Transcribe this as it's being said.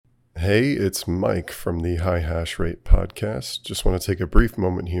Hey, it's Mike from the High Hash Rate podcast. Just want to take a brief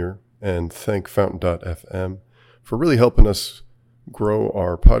moment here and thank Fountain.fm for really helping us grow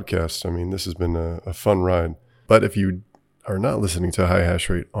our podcast. I mean, this has been a fun ride. But if you are not listening to High Hash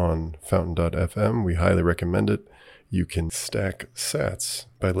Rate on Fountain.fm, we highly recommend it. You can stack sats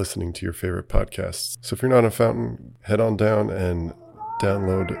by listening to your favorite podcasts. So if you're not on Fountain, head on down and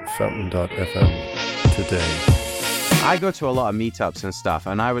download Fountain.fm today. I go to a lot of meetups and stuff,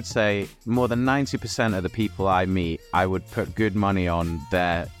 and I would say more than 90% of the people I meet, I would put good money on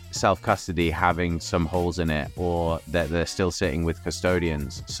their self-custody having some holes in it, or that they're still sitting with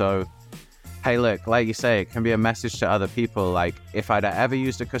custodians. So, hey, look, like you say, it can be a message to other people. Like, if I'd ever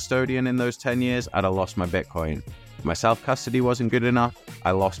used a custodian in those 10 years, I'd have lost my Bitcoin. My self-custody wasn't good enough,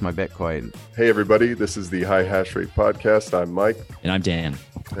 I lost my Bitcoin. Hey, everybody, this is the High Hash Rate podcast. I'm Mike. And I'm Dan.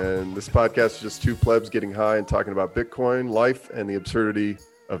 And this podcast is just two plebs getting high and talking about Bitcoin, life, and the absurdity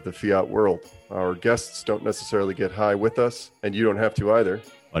of the fiat world. Our guests don't necessarily get high with us, and you don't have to either.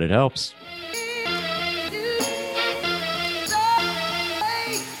 But it helps.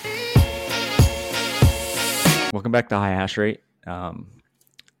 Welcome back to High Hash Rate.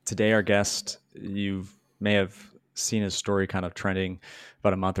 Today, our guest, you may have seen his story kind of trending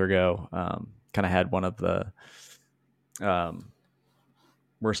about a month ago. Kind of had one of the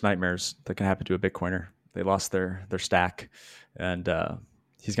worst nightmares that can happen to a Bitcoiner. They lost their stack, and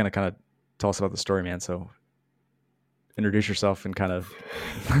he's going to kind of tell us about the story, man. So introduce yourself and kind of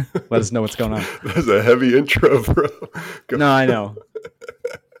let us know what's going on. That's a heavy intro, bro. No, I know.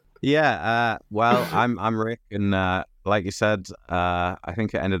 Yeah, well, I'm Rick, and like you said, I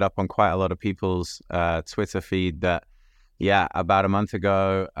think it ended up on quite a lot of people's Twitter feed that, yeah, about a month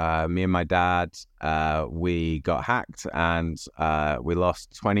ago, me and my dad, we got hacked and we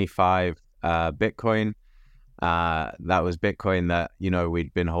lost 25 Bitcoin. That was Bitcoin that,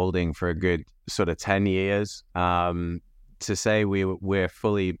 we'd been holding for a good sort of 10 years. To say we're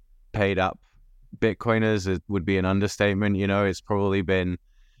fully paid up Bitcoiners would be an understatement. It's probably been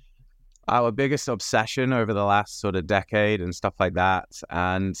our biggest obsession over the last sort of decade and stuff like that.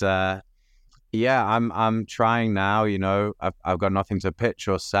 And yeah, I'm trying now. I've got nothing to pitch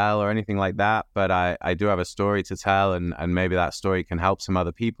or sell or anything like that, but I do have a story to tell, and maybe that story can help some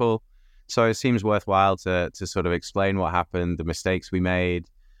other people. So it seems worthwhile to sort of explain what happened, the mistakes we made,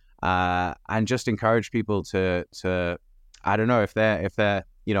 and just encourage people to I don't know if they're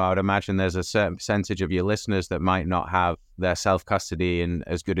I would imagine there's a certain percentage of your listeners that might not have their self-custody in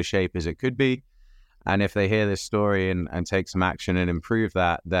as good a shape as it could be. And if they hear this story and take some action and improve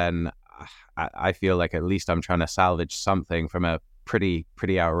that, then I feel like at least I'm trying to salvage something from a pretty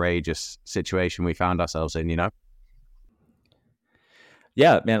outrageous situation we found ourselves in,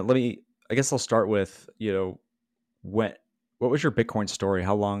 Yeah, man, I guess I'll start with, what was your Bitcoin story?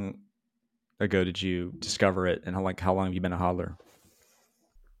 How long ago did you discover it? And how long have you been a hodler?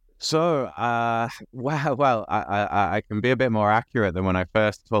 So, well, I can be a bit more accurate than when I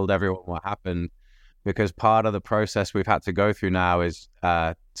first told everyone what happened, because part of the process we've had to go through now is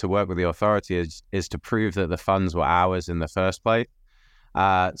to work with the authority is to prove that the funds were ours in the first place.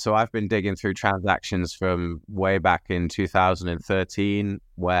 So I've been digging through transactions from way back in 2013,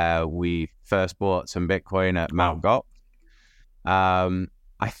 where we first bought some Bitcoin at Mt. Gox.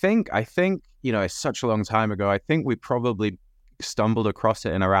 I think it's such a long time ago. I think we probably stumbled across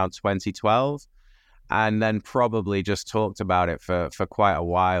it in around 2012, and then probably just talked about it for quite a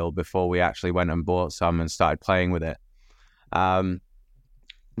while before we actually went and bought some and started playing with it.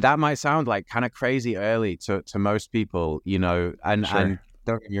 That might sound like kind of crazy early to most people, and Sure. And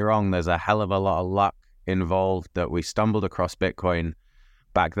don't get me wrong, there's a hell of a lot of luck involved that we stumbled across Bitcoin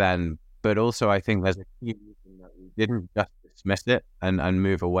back then. But also I think there's a key reason that we didn't just dismiss it and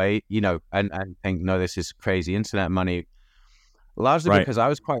move away, and think, no, this is crazy internet money. Largely Right. because I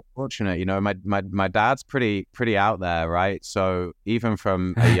was quite fortunate, my dad's pretty out there, right? So even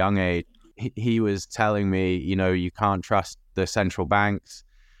from a young age, he was telling me, you can't trust the central banks.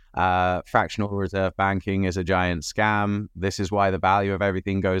 Fractional reserve banking is a giant scam. This is why the value of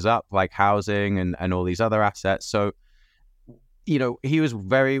everything goes up, like housing and all these other assets. So, he was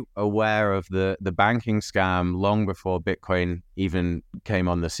very aware of the banking scam long before Bitcoin even came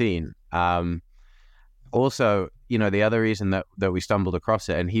on the scene. Also, the other reason that we stumbled across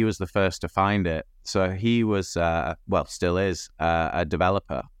it, and he was the first to find it. So he was, still is a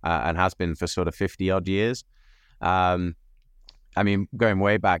developer and has been for sort of 50 odd years. Going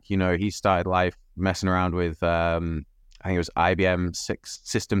way back, he started life messing around with, I think it was IBM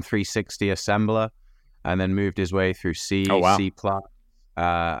System 360 assembler, and then moved his way through C, C++.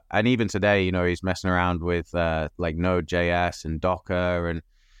 And even today, he's messing around with like Node.js and Docker, and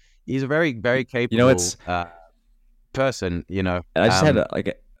he's a very, very You know, capable person, you know. I just had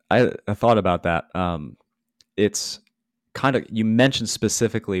I thought about that. It's kind of, you mentioned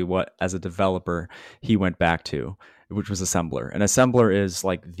specifically what, as a developer, he went back to, which was assembler. And assembler is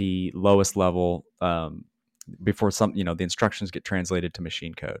like the lowest level, before some, the instructions get translated to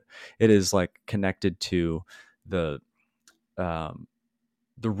machine code. It is like connected to the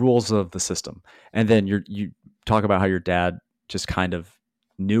rules of the system. And then you talk about how your dad just kind of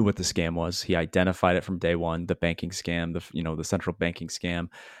knew what the scam was. He identified it from day one, the banking scam, the central banking scam,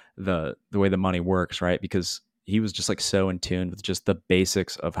 the way the money works, right? Because he was just like so in tune with just the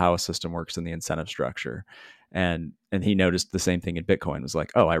basics of how a system works in the incentive structure. And he noticed the same thing in Bitcoin, was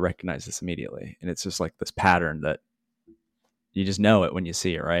like, oh, I recognize this immediately. And it's just like this pattern that you just know it when you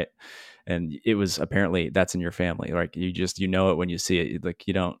see it, right? And it was, apparently that's in your family. Like you know it when you see it. Like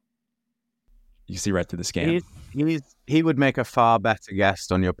you see right through the scam. He would make a far better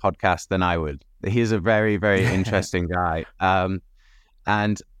guest on your podcast than I would. He's a very, very interesting guy. And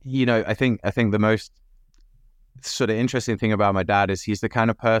I think the most sort of interesting thing about my dad is he's the kind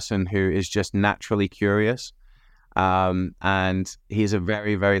of person who is just naturally curious. And he's a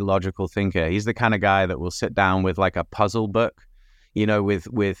very, very logical thinker. He's the kind of guy that will sit down with like a puzzle book,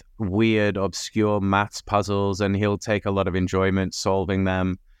 with weird, obscure maths puzzles, and he'll take a lot of enjoyment solving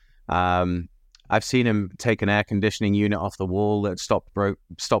them. I've seen him take an air conditioning unit off the wall that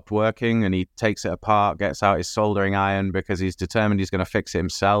stopped working, and he takes it apart, gets out his soldering iron because he's determined he's going to fix it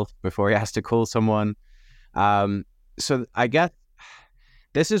himself before he has to call someone. So I guess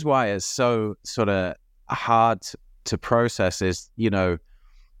this is why it's so sort of hard to process is,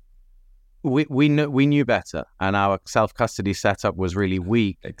 we knew better, and our self-custody setup was really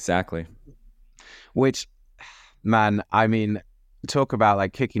weak. Exactly. Which, man, I mean, talk about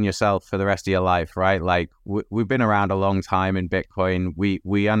like kicking yourself for the rest of your life, right? Like we've been around a long time in Bitcoin.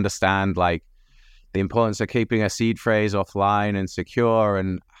 We understand like the importance of keeping a seed phrase offline and secure,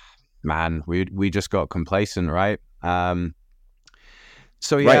 and man, we just got complacent, right?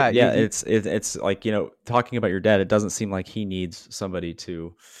 So yeah, right, yeah, it's like, talking about your dad, it doesn't seem like he needs somebody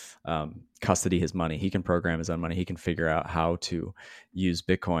to custody his money. He can program his own money. He can figure out how to use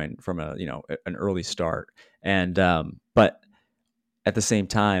Bitcoin from an early start. And but at the same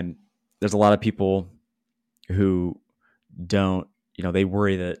time, there's a lot of people who don't, they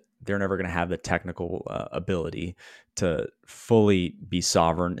worry that they're never going to have the technical ability to fully be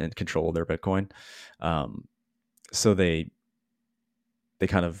sovereign and control their Bitcoin. So they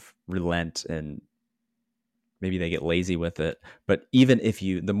kind of relent, and maybe they get lazy with it. But even if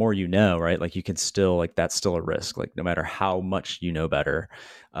the more you know, right, like you can still, like, that's still a risk, like no matter how much you know better.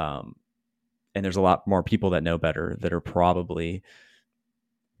 And there's a lot more people that know better that are probably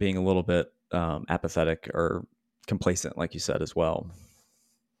being a little bit apathetic or complacent, like you said, as well.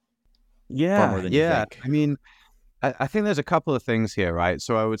 Yeah. Far more than you think. I mean, I think there's a couple of things here, right?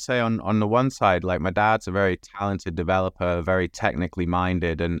 So I would say on the one side, like my dad's a very talented developer, very technically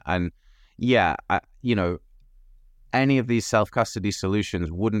minded, and yeah, any of these self-custody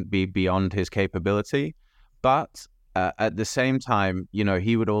solutions wouldn't be beyond his capability. But at the same time,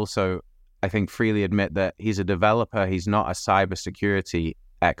 he would also, I think, freely admit that he's a developer. He's not a cybersecurity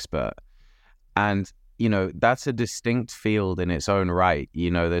expert. And, that's a distinct field in its own right.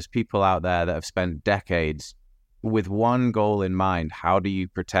 There's people out there that have spent decades with one goal in mind: how do you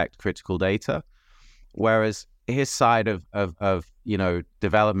protect critical data? Whereas his side of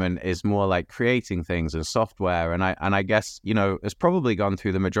development is more like creating things and software, and I guess has probably gone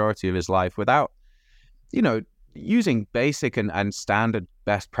through the majority of his life without using basic and standard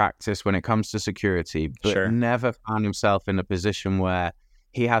best practice when it comes to security, but Sure. Never found himself in a position where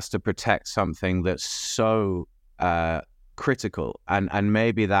he has to protect something that's so critical, and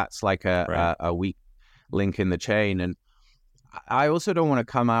maybe that's like a weak link in the chain. And I also don't want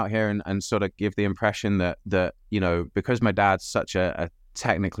to come out here and sort of give the impression that because my dad's such a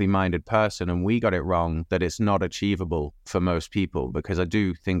technically minded person and we got it wrong, that it's not achievable for most people, because I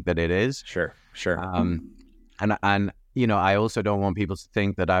do think that it is. Sure. And I also don't want people to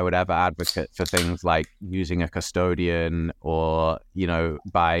think that I would ever advocate for things like using a custodian or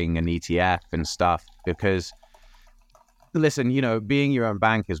buying an ETF and stuff, because listen, being your own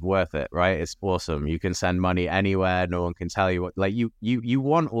bank is worth it, right? It's awesome. You can send money anywhere. No one can tell you what, like you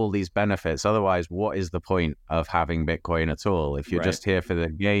want all these benefits. Otherwise, what is the point of having Bitcoin at all? If you're just here for the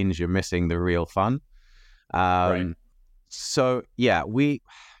gains, you're missing the real fun. Right. So yeah,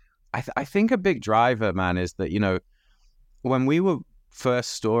 I think a big driver, man, is that, when we were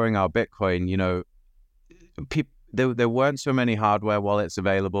first storing our Bitcoin, there weren't so many hardware wallets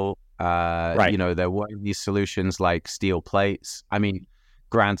available. Right. There weren't these solutions like steel plates. I mean,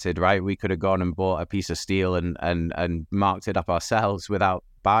 granted, right, we could have gone and bought a piece of steel and marked it up ourselves without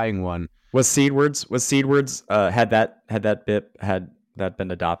buying one. Was Seedwords had that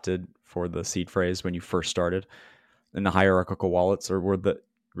been adopted for the seed phrase when you first started in the hierarchical wallets, or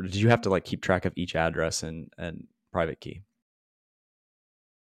did you have to like keep track of each address and private key?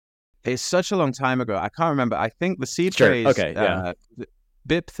 It's such a long time ago. I can't remember. I think the seed Sure. phrase, Okay, yeah.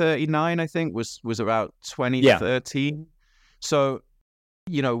 BIP 39, I think was about 2013. Yeah. So,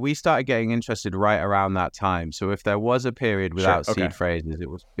 we started getting interested right around that time. So if there was a period without seed phrases,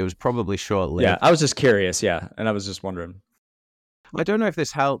 it was probably short-lived. Yeah, I was just curious. Yeah, and I was just wondering. I don't know if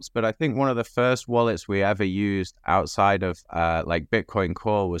this helps, but I think one of the first wallets we ever used outside of like Bitcoin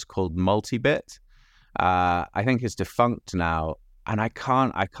Core was called Multibit. I think it's defunct now, and I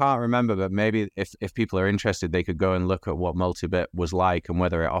can't remember. But maybe if people are interested, they could go and look at what Multibit was like and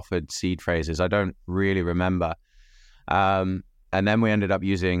whether it offered seed phrases. I don't really remember. And then we ended up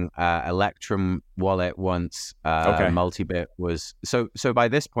using Electrum wallet once. Multibit was so. By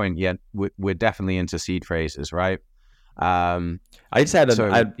this point, yeah, we're definitely into seed phrases, right? I just had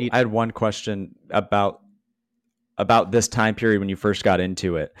I had one question about this time period when you first got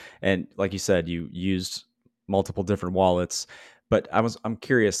into it, and like you said, you used multiple different wallets. But I'm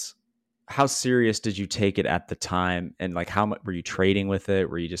curious, how serious did you take it at the time, and like how much were you trading with it?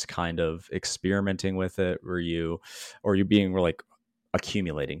 Were you just kind of experimenting with it? Or you being like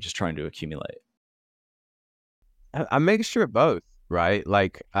accumulating, just trying to accumulate? I'm making sure of both, right?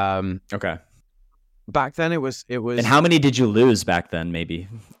 Like, okay. Back then it was. And how many did you lose back then, maybe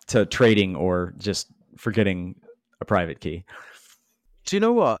to trading or just forgetting a private key? Do you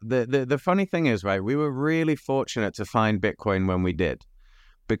know what? The funny thing is, right, we were really fortunate to find Bitcoin when we did,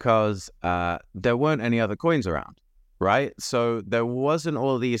 because there weren't any other coins around, right? So there wasn't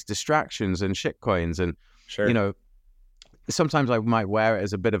all these distractions and shit coins. And, sure. Sometimes I might wear it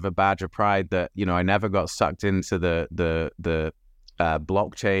as a bit of a badge of pride that, I never got sucked into the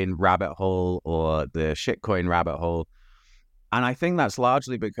blockchain rabbit hole or the shitcoin rabbit hole. And I think that's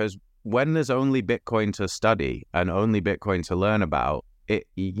largely because when there's only Bitcoin to study and only Bitcoin to learn about it,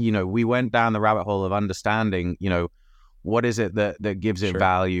 we went down the rabbit hole of understanding, what is it that gives it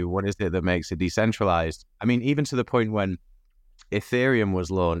value? What is it that makes it decentralized? I mean, even to the point when Ethereum was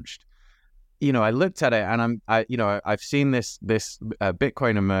launched, I looked at it and I've seen this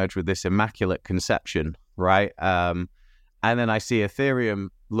Bitcoin emerge with this immaculate conception, right? And then I see Ethereum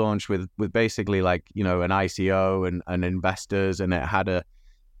launch with basically like, an ICO and investors, and it had a,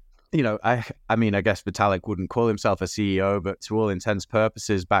 I mean, I guess Vitalik wouldn't call himself a CEO, but to all intents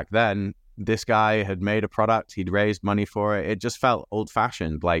purposes back then, this guy had made a product, he'd raised money for it. It just felt old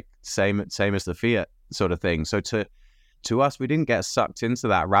fashioned, like same as the fiat sort of thing. So to us, we didn't get sucked into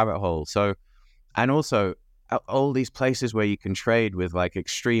that rabbit hole. So, and also all these places where you can trade with like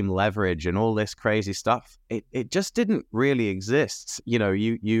extreme leverage and all this crazy stuff, it just didn't really exist.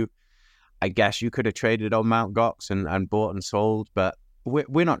 I guess you could have traded on Mt. Gox and bought and sold, but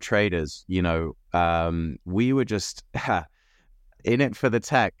we're not traders, we were just in it for the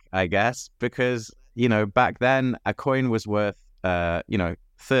tech, I guess, because, back then a coin was worth,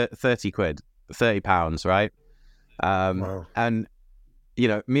 30 quid, 30 pounds, right? Wow. And,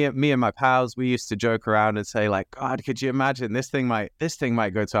 me and my pals, we used to joke around and say like, God, could you imagine this thing might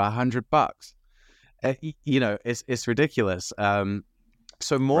go to $100? It's ridiculous.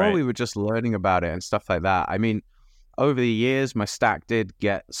 So more we were just learning about it and stuff like that. I mean, over the years, my stack did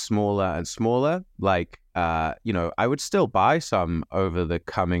get smaller and smaller. Like, I would still buy some over the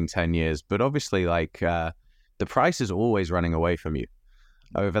coming 10 years, but obviously like, the price is always running away from you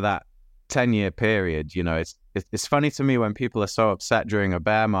over that 10-year period. It's funny to me when people are so upset during a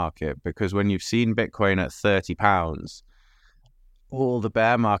bear market, because when you've seen Bitcoin at 30 pounds, all the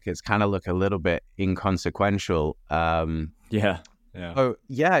bear markets kind of look a little bit inconsequential. Yeah. Oh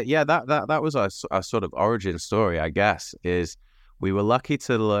yeah. That was our sort of origin story, I guess, is we were lucky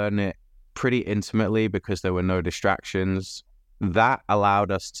to learn it pretty intimately because there were no distractions. That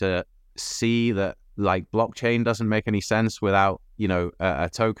allowed us to see that like blockchain doesn't make any sense without, a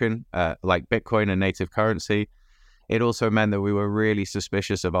token like Bitcoin, a native currency. It also meant that we were really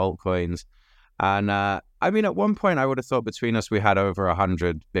suspicious of altcoins. And I mean, at one point I would have thought between us we had over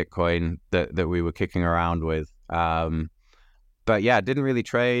 100 Bitcoin that we were kicking around with. But yeah, didn't really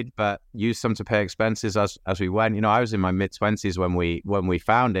trade, but used some to pay expenses as we went. I was in my mid-20s when we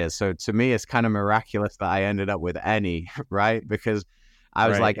found it. So to me, it's kind of miraculous that I ended up with any, right? Because I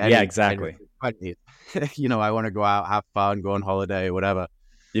was like, yeah, exactly. I want to go out, have fun, go on holiday, whatever.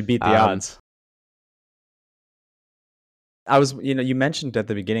 You beat the odds. I was, you mentioned at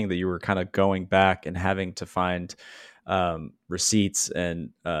the beginning that you were kind of going back and having to find receipts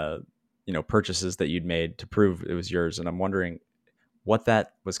and purchases that you'd made to prove it was yours. And I'm wondering what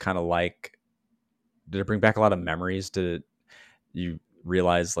that was kind of like. Did it bring back a lot of memories? Did you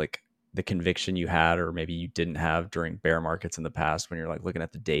realize like the conviction you had, or maybe you didn't have during bear markets in the past, when you're like looking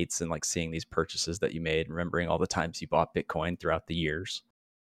at the dates and like seeing these purchases that you made, remembering all the times you bought Bitcoin throughout the years?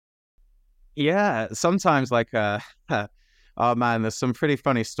 Yeah, sometimes like oh man, there's some pretty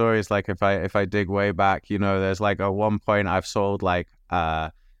funny stories. Like if I dig way back, there's like at one point I've sold like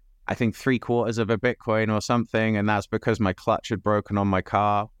I think 3/4 of a Bitcoin or something, and that's because my clutch had broken on my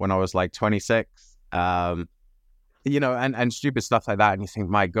car when I was like 26. And stupid stuff like that. And you think,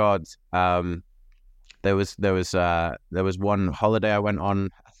 my God, there was one holiday I went on.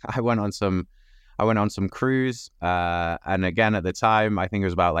 I went on some cruise, and again at the time I think it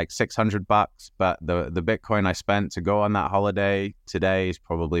was about like $600, but the Bitcoin I spent to go on that holiday today is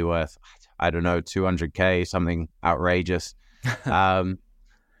probably worth, I don't know, 200K, something outrageous.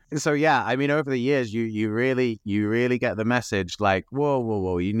 So yeah, I mean, over the years, you really get the message like,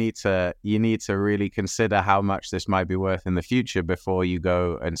 whoa, you need to really consider how much this might be worth in the future before you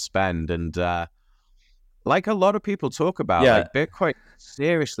go and spend. And like a lot of people talk about, like Bitcoin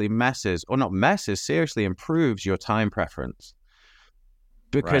seriously seriously improves your time preference,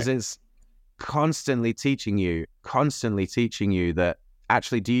 because it's constantly teaching you that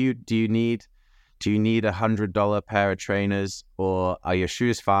actually, do you need $100 pair of trainers, or are your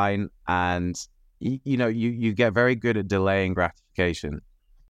shoes fine? And you get very good at delaying gratification.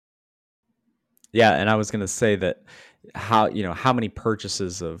 Yeah, and I was going to say that how many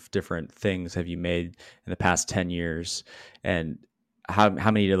purchases of different things have you made in the past 10 years, and how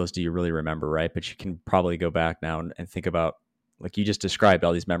many of those do you really remember, right? But you can probably go back now and think about, like you just described,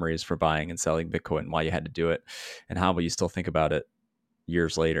 all these memories for buying and selling Bitcoin, why you had to do it, and how will you still think about it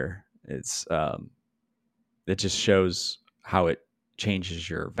years later. It's it just shows how it changes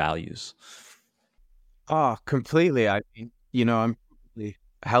your values. Oh, completely. I mean, I'm probably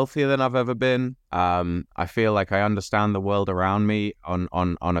healthier than I've ever been. I feel like I understand the world around me on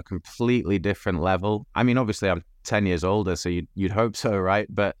a completely different level. I mean, obviously I'm 10 years older, so you'd hope so, right?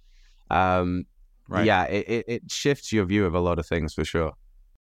 But yeah, it shifts your view of a lot of things for sure.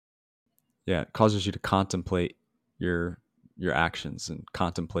 Yeah, it causes you to contemplate your actions, and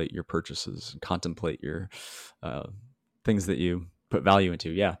contemplate your purchases, and contemplate your things that you put value into.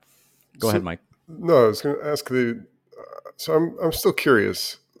 Yeah, go ahead, Mike. No, I was going to ask so I'm still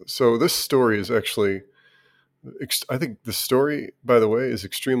curious. So this story is actually, I think the story, by the way, is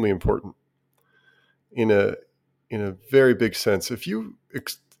extremely important in a very big sense. If you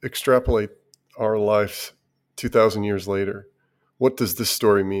extrapolate our life 2,000 years later, what does this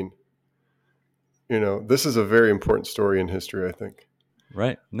story mean? This is a very important story in history, I think.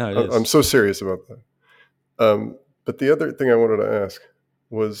 Right. No, it is. I'm so serious about that. But the other thing I wanted to ask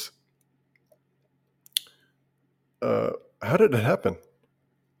was, how did it happen?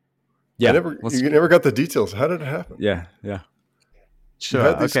 Yeah. You never got the details. How did it happen? Yeah. Sure. You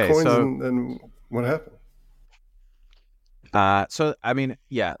had these coins, and what happened? So I mean,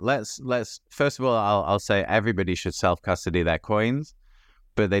 yeah. Let's first of all, I'll say everybody should self-custody their coins,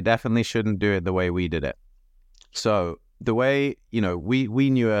 but they definitely shouldn't do it the way we did it. So the way, we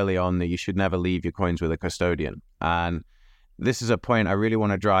knew early on that you should never leave your coins with a custodian. And this is a point I really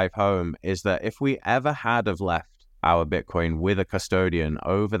want to drive home, is that if we ever had have left our Bitcoin with a custodian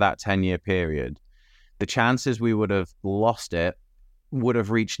over that 10-year period, the chances we would have lost it would have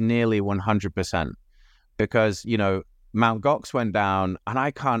reached nearly 100%. Because, Mt. Gox went down,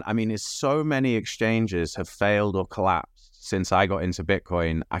 and it's so many exchanges have failed or collapsed since I got into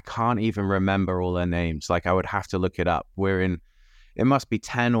Bitcoin. I can't even remember all their names. Like, I would have to look it up. It must be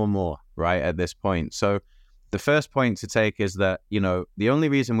 10 or more, right, at this point. So the first point to take is that, the only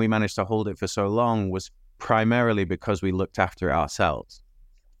reason we managed to hold it for so long was primarily because we looked after it ourselves.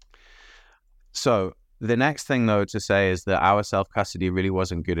 So the next thing, though, to say is that our self-custody really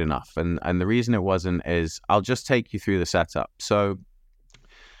wasn't good enough. And the reason it wasn't is, I'll just take you through the setup. So,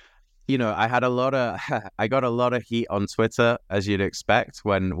 I got a lot of heat on Twitter, as you'd expect,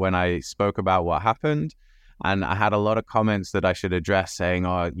 when I spoke about what happened. And I had a lot of comments that I should address saying,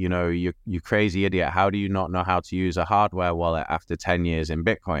 oh, you crazy idiot. How do you not know how to use a hardware wallet after 10 years in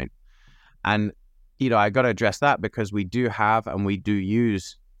Bitcoin? And, I got to address that, because we do have and we do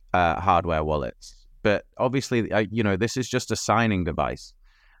use hardware wallets. But obviously, this is just a signing device.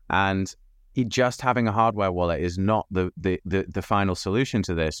 And just having a hardware wallet is not the final solution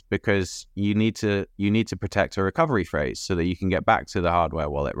to this, because you need to protect a recovery phrase so that you can get back to the hardware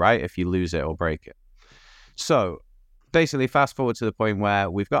wallet, right? If you lose it or break it. So basically fast forward to the point where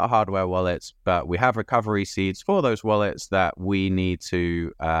we've got hardware wallets, but we have recovery seeds for those wallets that we need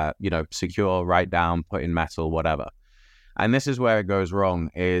to, secure, write down, put in metal, whatever. And this is where it goes wrong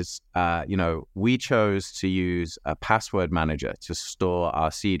is, we chose to use a password manager to store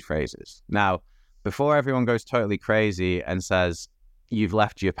our seed phrases. Now, before everyone goes totally crazy and says you've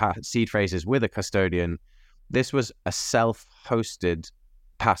left your seed phrases with a custodian, this was a self-hosted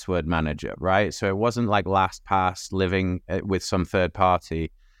password manager, right? So it wasn't like LastPass living with some third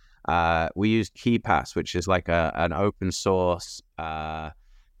party. We used KeePass, which is like an open source,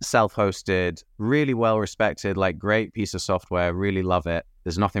 self-hosted, really well respected, like great piece of software. Really love it.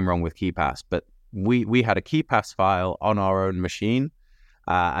 There's nothing wrong with KeePass, but we had a KeePass file on our own machine,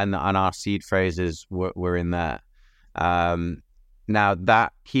 and our seed phrases were in there. Now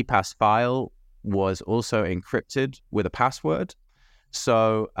that KeePass file was also encrypted with a password.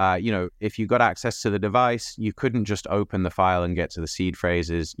 So, if you got access to the device, you couldn't just open the file and get to the seed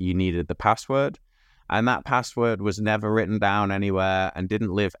phrases. You needed the password. And that password was never written down anywhere and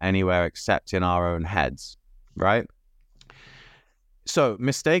didn't live anywhere except in our own heads, right? So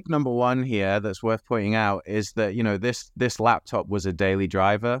mistake number one here that's worth pointing out is that, this laptop was a daily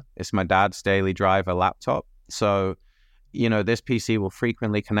driver. It's my dad's daily driver laptop. So, this PC will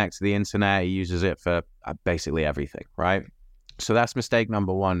frequently connect to the internet. He uses it for basically everything, right? So that's mistake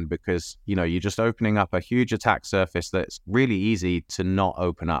number one, because, you're just opening up a huge attack surface that's really easy to not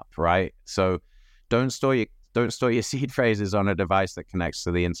open up, right? So don't store your seed phrases on a device that connects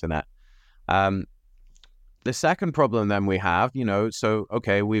to the internet. The second problem then we have,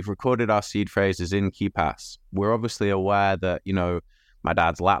 we've recorded our seed phrases in KeePass. We're obviously aware that, my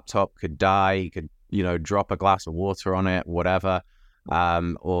dad's laptop could die. He could, drop a glass of water on it, whatever.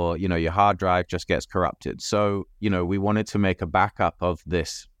 Or, your hard drive just gets corrupted. So, we wanted to make a backup of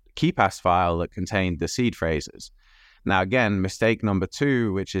this KeePass file that contained the seed phrases. Now, again, mistake number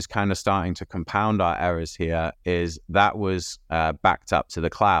two, which is kind of starting to compound our errors here, is that was backed up to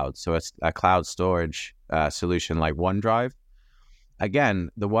the cloud. So it's a cloud storage solution like OneDrive. Again,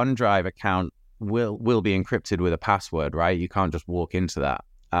 the OneDrive account will be encrypted with a password, right? You can't just walk into that.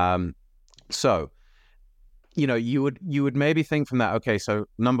 You would maybe think from that, okay, so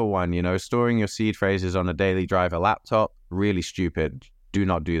number one, storing your seed phrases on a daily driver laptop, really stupid. Do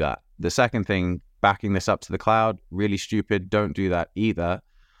not do that. The second thing, backing this up to the cloud, really stupid. Don't do that either.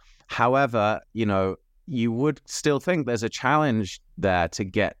 However, you would still think there's a challenge there to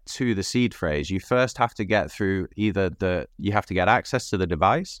get to the seed phrase. You first have to get through you have to get access to the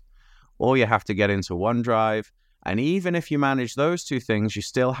device, or you have to get into OneDrive. And even if you manage those two things, you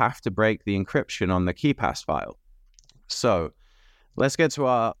still have to break the encryption on the KeePass file. So let's get to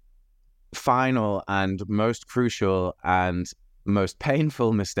our final and most crucial and most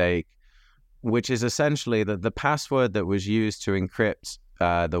painful mistake, which is essentially that the password that was used to encrypt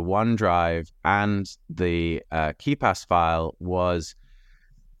the OneDrive and the KeePass file was,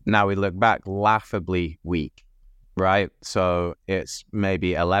 now we look back, laughably weak. Right? So it's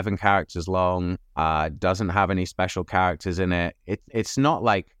maybe 11 characters long, doesn't have any special characters in it. It's not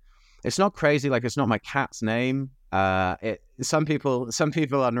crazy, like it's not my cat's name. Some people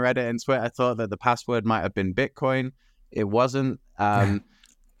on Reddit and Twitter thought that the password might have been Bitcoin. It wasn't. But,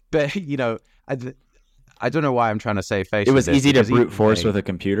 I don't know why I'm trying to save face. It was easy to brute force with a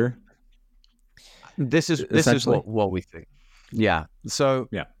computer. This is what we think. Yeah. So.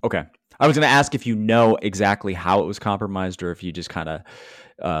 Yeah. Okay. I was going to ask if you know exactly how it was compromised, or if you just kind of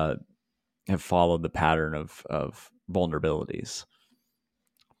have followed the pattern of vulnerabilities.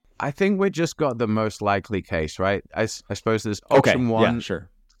 I think we just got the most likely case, right? I suppose there's option one. Yeah, sure.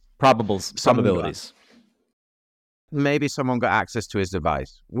 Probabilities. Maybe someone got access to his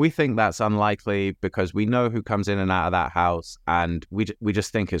device. We think that's unlikely because we know who comes in and out of that house, and we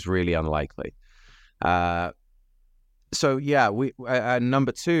just think it's really unlikely. So yeah,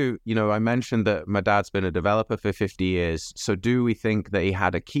 number two, I mentioned that my dad's been a developer for 50 years. So do we think that he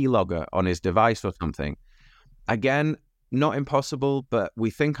had a keylogger on his device or something? Again, not impossible, but we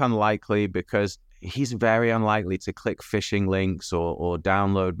think unlikely because he's very unlikely to click phishing links or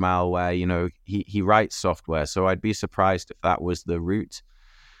download malware. He writes software, so I'd be surprised if that was the root.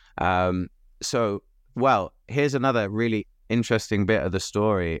 Here's another really interesting bit of the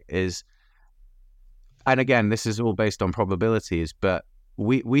story is, and again, this is all based on probabilities, but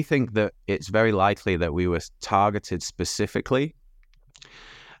we think that it's very likely that we were targeted specifically.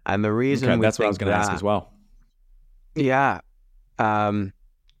 And the reason that's what I was going to ask as well. Yeah. Option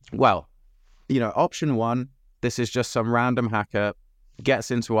one, this is just some random hacker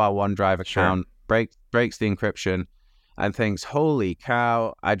gets into our OneDrive account, breaks the encryption, and thinks, holy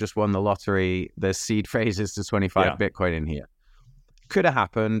cow, I just won the lottery. There's seed phrases to 25 Bitcoin in here. Could have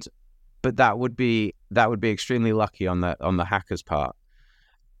happened, but that would be extremely lucky on the hacker's part.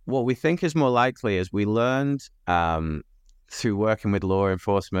 What we think is more likely is we learned through working with law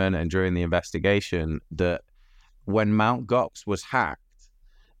enforcement and during the investigation that when Mt. Gox was hacked,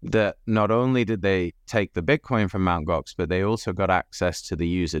 that not only did they take the Bitcoin from Mt. Gox, but they also got access to the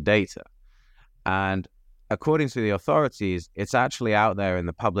user data. And according to the authorities, it's actually out there in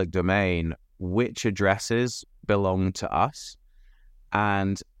the public domain which addresses belong to us.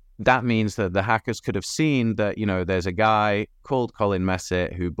 And that means that the hackers could have seen that, there's a guy called Colin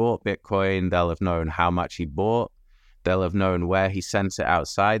Messitt who bought Bitcoin. They'll have known how much he bought. They'll have known where he sent it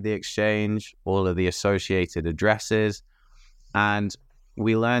outside the exchange, all of the associated addresses. And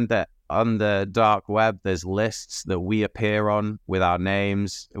we learned that on the dark web, there's lists that we appear on with our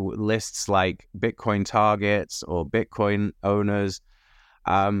names, lists like Bitcoin targets or Bitcoin owners.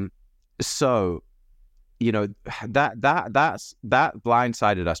 So, that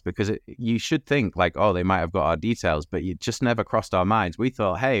blindsided us, because you should think like, oh, they might have got our details, but it just never crossed our minds. We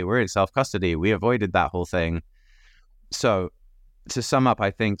thought, hey, we're in self-custody. We avoided that whole thing. So to sum up,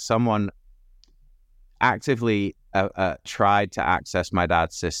 I think someone actively tried to access my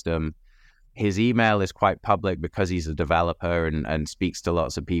dad's system. His email is quite public because he's a developer and speaks to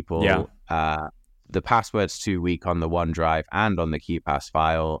lots of people. Yeah. The password's too weak on the OneDrive and on the KeePass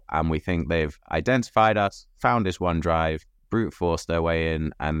file, and we think they've identified us, found his OneDrive, brute forced their way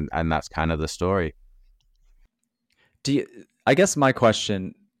in, and that's kind of the story. I guess my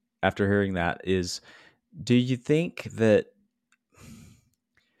question after hearing that is, do you think that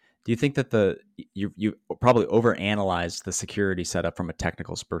you probably overanalyzed the security setup from a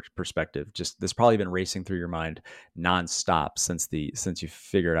technical perspective? Just this probably been racing through your mind nonstop since you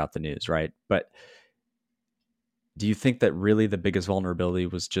figured out the news, right? But do you think that really the biggest vulnerability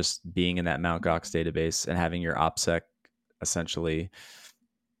was just being in that Mt. Gox database and having your OPSEC essentially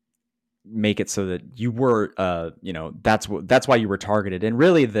make it so that you were, that's why you were targeted? And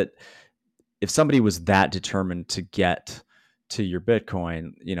really, that if somebody was that determined to get to your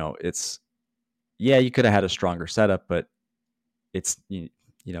Bitcoin, you could have had a stronger setup, but it's,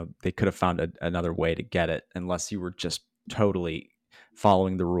 they could have found another way to get it, unless you were just totally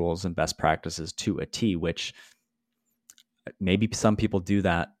following the rules and best practices to a T, which maybe some people do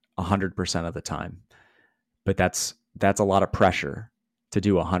that 100% of the time, but that's a lot of pressure to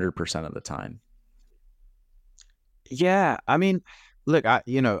do 100% of the time. Yeah. I mean, look, I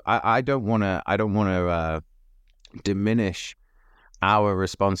don't want to diminish our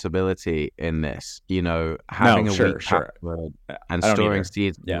responsibility in this. Having a weak password and storing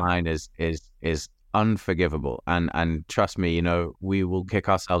seeds online is unforgivable. And trust me, we will kick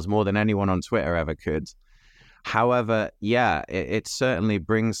ourselves more than anyone on Twitter ever could. However, it certainly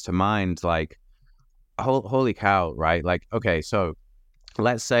brings to mind, like, holy cow, right? Like, okay, so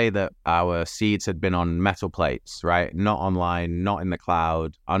let's say that our seeds had been on metal plates, right? Not online, not in the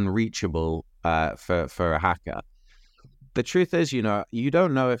cloud, unreachable for a hacker. The truth is, you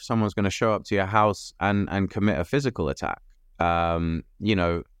don't know if someone's going to show up to your house and commit a physical attack. That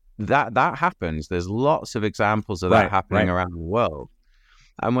happens. There's lots of examples of that happening around the world.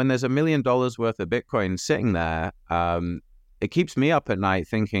 And when there's $1 million worth of Bitcoin sitting there, it keeps me up at night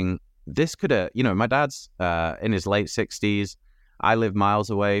thinking, this could have, my dad's in his late 60s. I live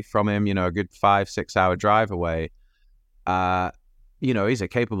miles away from him, a good 5-6 hour drive away. He's a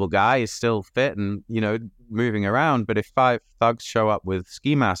capable guy. He's still fit and, moving around. But if 5 thugs show up with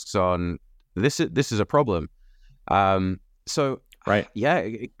ski masks on, this is a problem.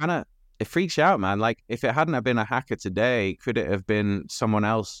 It freaks you out, man. Like, if it hadn't have been a hacker today, could it have been someone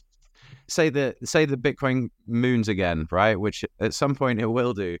else? Say the Bitcoin moons again, right? Which at some point it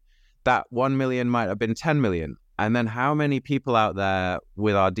will do. That 1 million might have been 10 million. And then how many people out there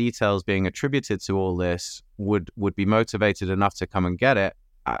with our details being attributed to all this would be motivated enough to come and get it?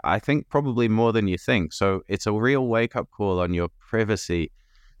 I think probably more than you think. So it's a real wake-up call on your privacy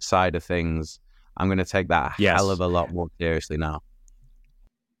side of things. I'm going to take that a hell of a lot more seriously now.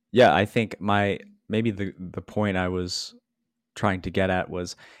 Yeah, I think maybe the point I was trying to get at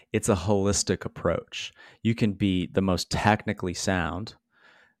was, it's a holistic approach. You can be the most technically sound,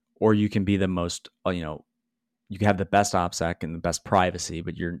 or you can be the most, you can have the best OPSEC and the best privacy,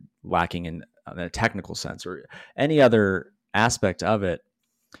 but you're lacking in a technical sense, or any other aspect of it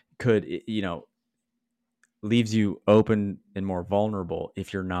could, leaves you open and more vulnerable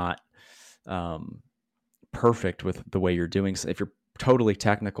if you're not perfect with the way you're doing. So if you're totally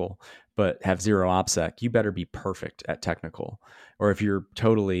technical but have zero OPSEC, you better be perfect at technical. Or if you're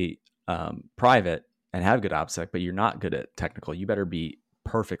totally private and have good OPSEC, but you're not good at technical, you better be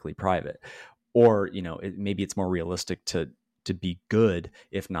perfectly private. Or, maybe it's more realistic to be good,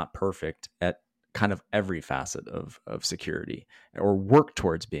 if not perfect, at kind of every facet of security, or work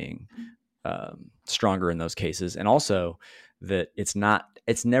towards being stronger in those cases. And also that it's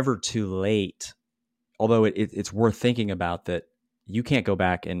never too late, although it's worth thinking about, that you can't go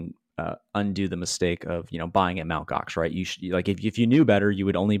back and undo the mistake of, buying at Mt. Gox, right? You should, like, if you knew better, you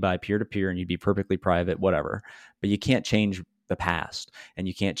would only buy peer-to-peer and you'd be perfectly private, whatever. But you can't change the past, and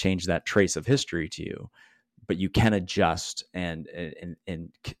you can't change that trace of history to you, but you can adjust and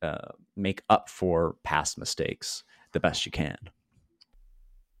make up for past mistakes the best you can.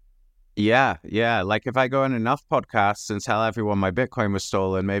 Yeah. Like if I go on enough podcasts and tell everyone my Bitcoin was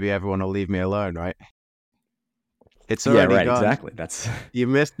stolen, maybe everyone will leave me alone, right? It's already gone. Exactly. You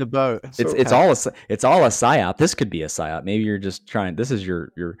missed the boat. It's all a psyop. This could be a psyop. Maybe you're just trying. This is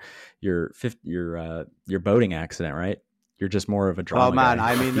your boating accident, right? You're just more of a drama. Oh man,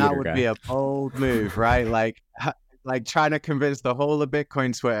 guy, I mean that would be a bold move, right? Like trying to convince the whole of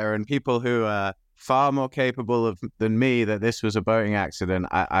Bitcoin Twitter and people who are far more capable than me that this was a boating accident.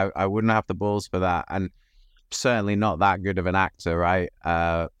 I wouldn't have the balls for that, and certainly not that good of an actor, right?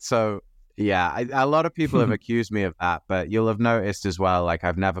 So yeah, a lot of people have accused me of that, but you'll have noticed as well, like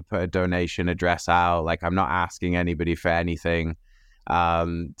I've never put a donation address out. Like I'm not asking anybody for anything.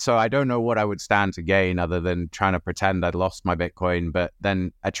 So I don't know what I would stand to gain other than trying to pretend I'd lost my Bitcoin, but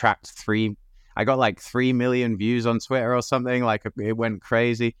then I got like 3 million views on Twitter or something. Like it went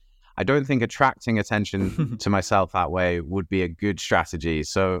crazy. I don't think attracting attention to myself that way would be a good strategy.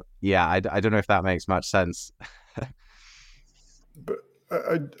 So yeah, I don't know if that makes much sense. But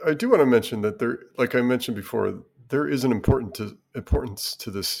I do want to mention that there, like I mentioned before, there is an importance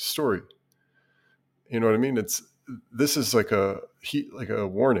to this story. You know what I mean? This is like a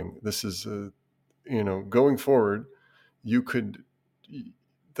warning. This is going forward, you could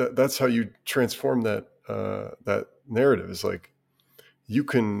that's how you transform that narrative, is like you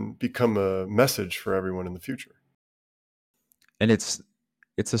can become a message for everyone in the future. And it's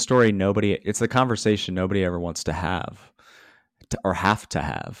a story it's the conversation nobody ever wants to have or have to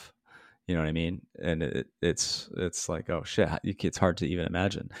have. You know what I mean? And it's like, oh shit, it's hard to even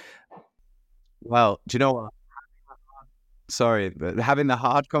imagine. Well, do you know what? Sorry, but having the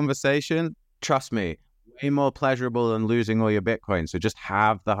hard conversation, trust me, way more pleasurable than losing all your Bitcoin. So just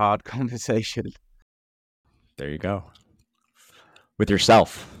have the hard conversation. There you go. With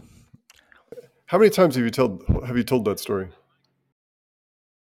yourself. How many times have you told that story?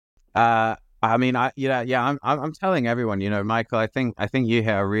 I mean, I'm telling everyone, Michael, I think you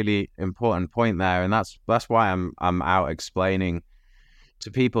hit a really important point there, and that's why I'm out explaining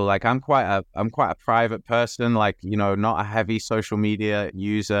to people. Like I'm quite a private person, like, not a heavy social media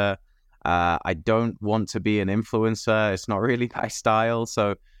user. I don't want to be an influencer. It's not really my style.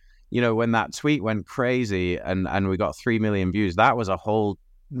 So, when that tweet went crazy and we got 3 million views, that was a whole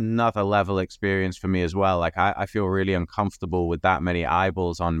another level experience for me as well. Like I feel really uncomfortable with that many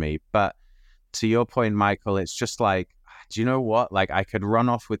eyeballs on me. But to your point, Michael, it's just like, do you know what? Like I could run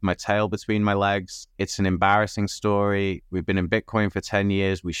off with my tail between my legs. It's an embarrassing story. We've been in Bitcoin for 10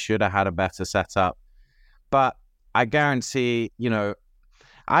 years. We should have had a better setup. But I guarantee,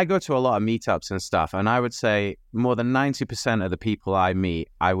 I go to a lot of meetups and stuff, and I would say more than 90% of the people I meet,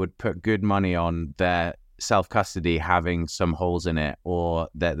 I would put good money on their self-custody having some holes in it, or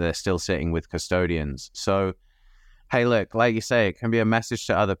that they're still sitting with custodians. So hey, look, like you say, it can be a message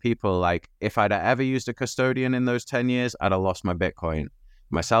to other people. Like if I'd ever used a custodian in those 10 years, I'd have lost my Bitcoin.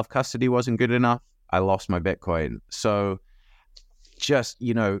 My self-custody wasn't good enough. I lost my Bitcoin. So just,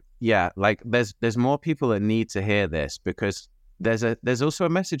 like there's more people that need to hear this, because there's also a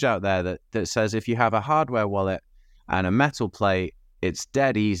message out there that says if you have a hardware wallet and a metal plate, it's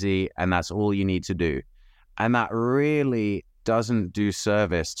dead easy and that's all you need to do. And that really doesn't do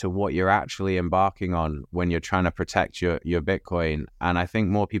service to what you're actually embarking on when you're trying to protect your Bitcoin. And I think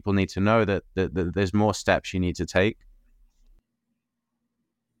more people need to know that there's more steps you need to take.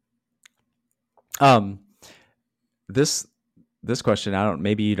 This question,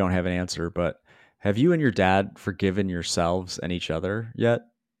 maybe you don't have an answer, but have you and your dad forgiven yourselves and each other yet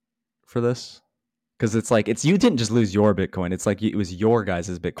for this? Because it's like, you didn't just lose your Bitcoin. It's like it was your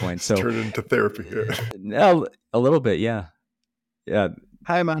guys' Bitcoin. So turn it into therapy. No, a little bit. Yeah. Yeah.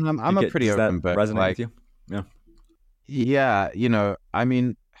 Hi, man. I'm a pretty open book. Resonate with you? Yeah. Yeah. I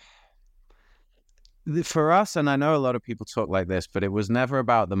mean, for us, and I know a lot of people talk like this, but it was never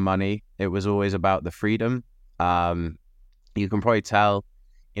about the money. It was always about the freedom. You can probably tell,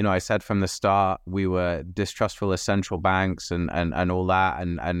 I said from the start we were distrustful of central banks and all that,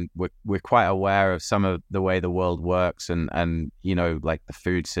 and we're quite aware of some of the way the world works, and like the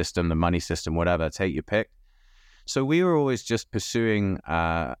food system, the money system, whatever, take your pick. So we were always just pursuing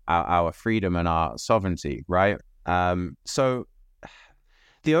our freedom and our sovereignty, right? So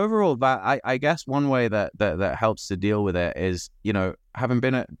the overall, I guess one way that helps to deal with it is, having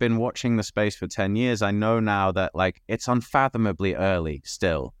been watching the space for 10 years, I know now that like it's unfathomably early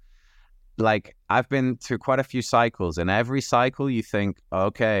still. Like I've been through quite a few cycles, and every cycle you think,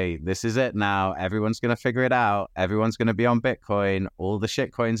 okay, this is it now. Everyone's going to figure it out. Everyone's going to be on Bitcoin. All the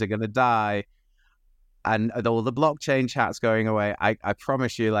shit coins are going to die. And all the blockchain chat's going away. I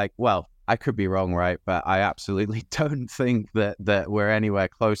promise you, like, well, I could be wrong, right? But I absolutely don't think that we're anywhere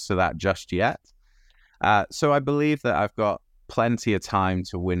close to that just yet. So I believe that I've got plenty of time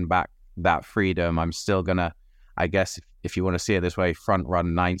to win back that freedom. I'm still going to, I guess, if you want to see it this way, front run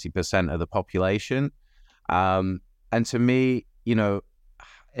 90% of the population. And to me,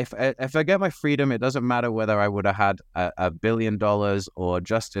 if I get my freedom, it doesn't matter whether I would have had $1 billion or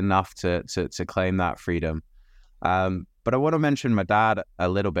just enough to claim that freedom. But I want to mention my dad a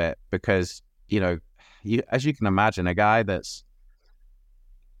little bit because, as you can imagine, a guy that's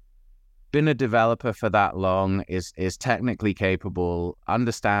been a developer for that long, is technically capable,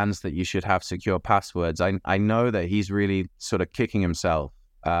 understands that you should have secure passwords. I know that he's really sort of kicking himself.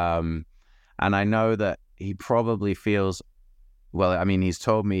 And I know that he probably feels, well, I mean, he's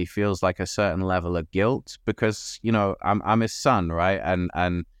told me he feels like a certain level of guilt because, I'm his son, right?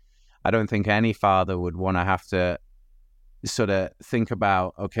 And I don't think any father would want to have to sort of think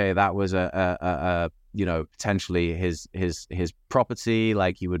about, okay, that was potentially his property.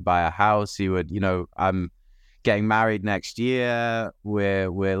 Like he would buy a house, he would, I'm getting married next year, we're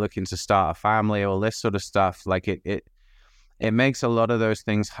looking to start a family, all this sort of stuff. Like it makes a lot of those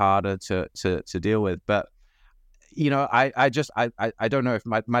things harder to deal with. But I don't know if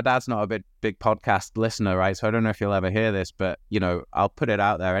my dad's not a big podcast listener, right? So I don't know if he'll ever hear this, but I'll put it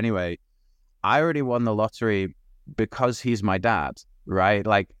out there anyway. I already won the lottery because he's my dad, right?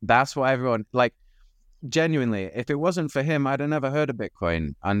 Like that's why everyone, like, genuinely, if it wasn't for him, I'd have never heard of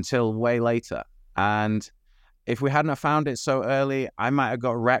Bitcoin until way later. And if we hadn't have found it so early, I might have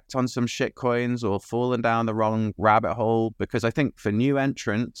got wrecked on some shit coins or fallen down the wrong rabbit hole, because I think for new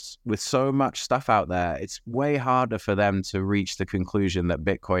entrants with so much stuff out there, it's way harder for them to reach the conclusion that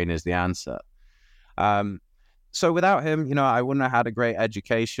Bitcoin is the answer. So without him, I wouldn't have had a great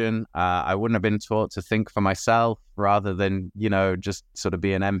education. I wouldn't have been taught to think for myself rather than, just sort of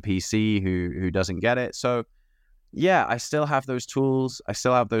be an NPC who doesn't get it. So yeah, I still have those tools. I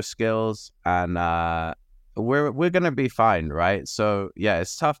still have those skills, and we're going to be fine, right? So yeah,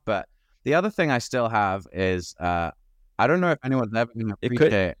 it's tough. But the other thing I still have is I don't know if anyone's ever going to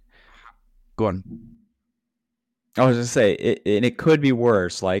appreciate. Go on. I was just say it could be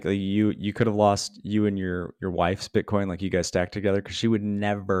worse. Like you could have lost you and your wife's Bitcoin, like you guys stacked together, because she would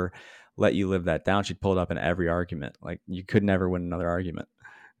never let you live that down. She'd pull it up in every argument. Like you could never win another argument.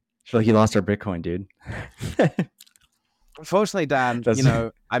 She's like, you lost our Bitcoin, dude. Unfortunately, Dan,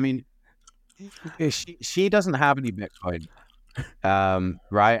 I mean, she doesn't have any Bitcoin,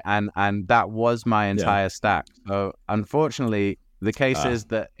 right? And that was my entire stack. So unfortunately, the case is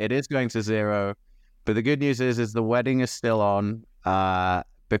that it is going to zero. But the good news is the wedding is still on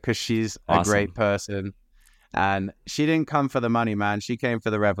because she's a great person. And she didn't come for the money, man. She came for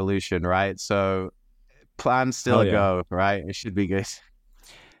the revolution, right? So plans still go, right? It should be good.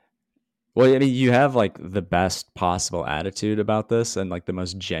 Well, I mean, you have like the best possible attitude about this and like the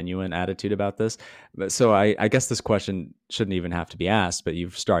most genuine attitude about this. So I guess this question shouldn't even have to be asked, but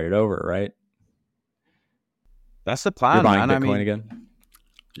you've started over, right? That's the plan, You're buying man. Bitcoin again?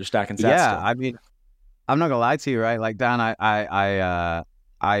 You're stacking sats Yeah, still. I mean, I'm not gonna lie to you, right? Like Dan, I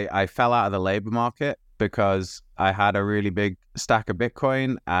fell out of the labor market because I had a really big stack of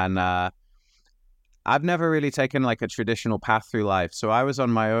Bitcoin, and I've never really taken like a traditional path through life. So I was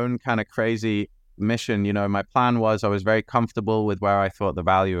on my own kind of crazy mission. My plan was I was very comfortable with where I thought the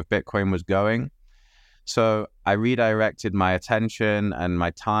value of Bitcoin was going. So I redirected my attention and my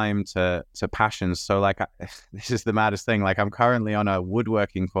time to passions. So like, this is the maddest thing. Like I'm currently on a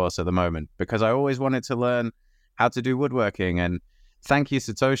woodworking course at the moment because I always wanted to learn how to do woodworking. And thank you,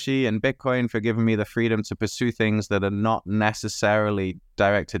 Satoshi and Bitcoin, for giving me the freedom to pursue things that are not necessarily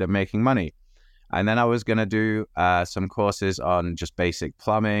directed at making money. And then I was going to do some courses on just basic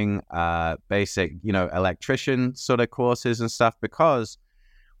plumbing, basic, electrician sort of courses and stuff, because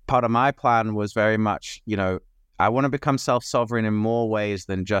part of my plan was very much, I want to become self-sovereign in more ways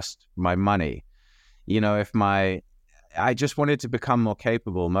than just my money. If my I just wanted to become more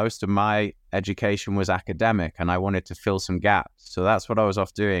capable. Most of my education was academic, and I wanted to fill some gaps. So that's what I was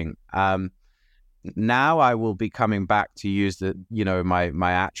off doing. Now I will be coming back to use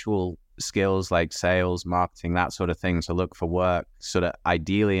my actual skills like sales, marketing, that sort of thing, to look for work sort of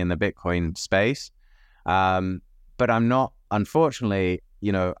ideally in the Bitcoin space. But I'm not, unfortunately,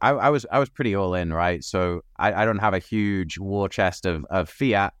 I was pretty all in, right? So I don't have a huge war chest of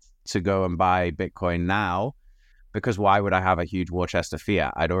fiat to go and buy Bitcoin now, because why would I have a huge war chest of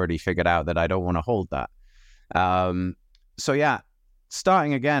fiat? I'd already figured out that I don't want to hold that. So yeah,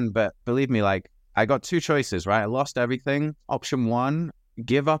 starting again, but believe me, like, I got two choices, right? I lost everything. Option one,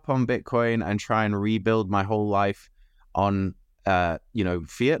 give up on Bitcoin and try and rebuild my whole life on,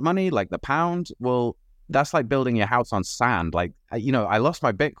 fiat money, like the pound. Well, that's like building your house on sand. Like, I lost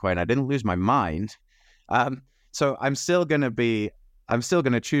my Bitcoin. I didn't lose my mind. So I'm still going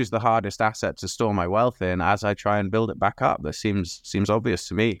to choose the hardest asset to store my wealth in as I try and build it back up. That seems obvious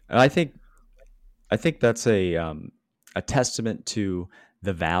to me. And I think that's a testament to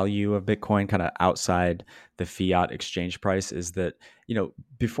the value of Bitcoin kind of outside the fiat exchange price, is that,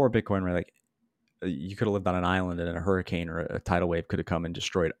 before Bitcoin, right, like, you could have lived on an island and a hurricane or a tidal wave could have come and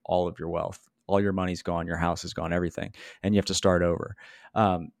destroyed all of your wealth. All your money's gone, your house is gone, everything. And you have to start over.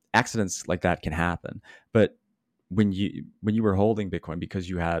 Accidents like that can happen. But when you were holding Bitcoin because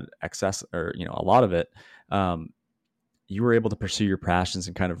you had excess, or, a lot of it, you were able to pursue your passions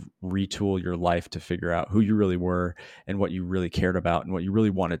and kind of retool your life to figure out who you really were and what you really cared about and what you really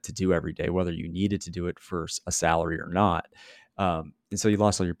wanted to do every day, whether you needed to do it for a salary or not. And so you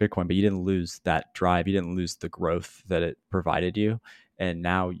lost all your Bitcoin, but you didn't lose that drive. You didn't lose the growth that it provided you. And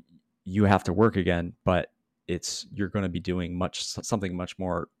now you have to work again, but you're going to be doing something much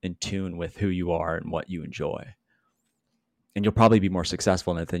more in tune with who you are and what you enjoy. And you'll probably be more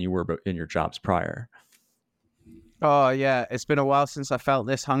successful in it than you were in your jobs prior. Oh yeah, it's been a while since I felt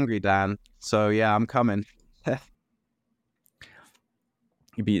this hungry, Dan. So yeah, I'm coming. That's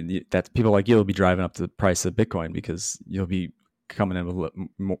people like you will be driving up the price of Bitcoin because you'll be coming in with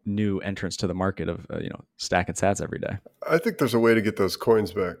new entrants to the market of stacking sats every day. I think there's a way to get those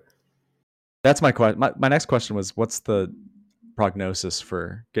coins back. That's my question. My next question was, what's the prognosis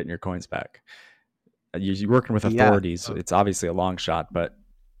for getting your coins back? You're working with authorities. Yeah. It's obviously a long shot, but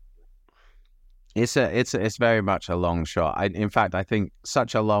it's very much a long shot. In fact, I think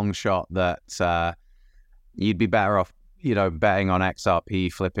such a long shot that you'd be better off, betting on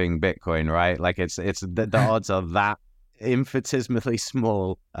XRP flipping Bitcoin, right? Like it's the odds are that infinitesimally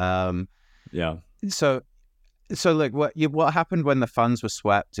small. Yeah. So look, what happened when the funds were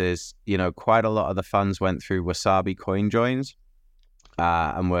swept is, quite a lot of the funds went through Wasabi coin joins,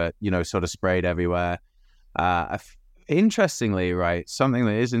 and were, sort of sprayed everywhere. Interestingly, right, something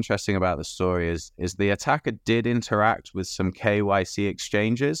that is interesting about the story is the attacker did interact with some KYC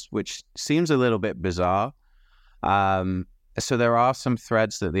exchanges, which seems a little bit bizarre. So there are some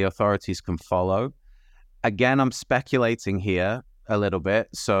threads that the authorities can follow. Again, I'm speculating here a little bit.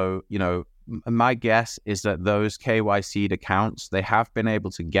 So, my guess is that those KYC'd accounts, they have been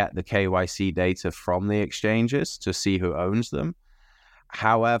able to get the KYC data from the exchanges to see who owns them.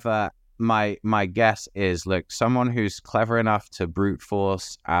 However, my guess is, look, someone who's clever enough to brute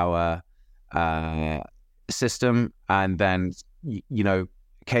force our system and then,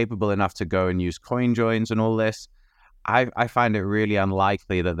 capable enough to go and use coin joins and all this, I find it really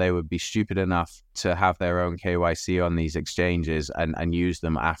unlikely that they would be stupid enough to have their own KYC on these exchanges and use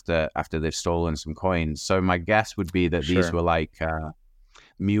them after they've stolen some coins. So my guess would be that these were like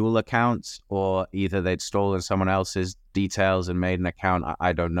mule accounts, or either they'd stolen someone else's details and made an account.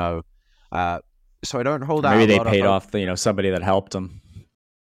 I don't know. So I don't hold out. Maybe they paid off somebody that helped them.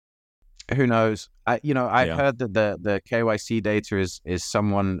 Who knows? I've heard that the KYC data is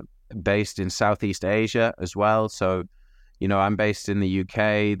someone based in Southeast Asia as well. So, I'm based in the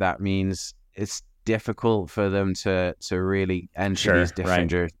UK. That means it's difficult for them to really enter these different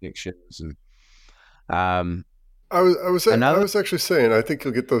jurisdictions. And I was actually saying, I think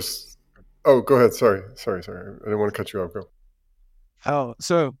you'll get those. Oh, go ahead. Sorry. I didn't want to cut you off. Go. Oh,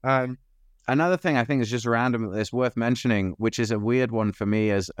 so another thing I think is just random that's worth mentioning, which is a weird one for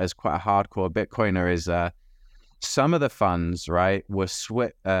me as quite a hardcore Bitcoiner, is some of the funds, right, were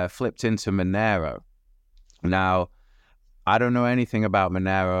flipped into Monero. Now, I don't know anything about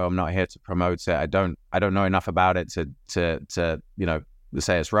Monero. I'm not here to promote it. I don't know enough about it to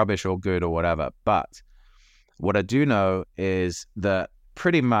say it's rubbish or good or whatever. But what I do know is that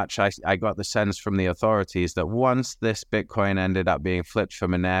pretty much I got the sense from the authorities that once this Bitcoin ended up being flipped for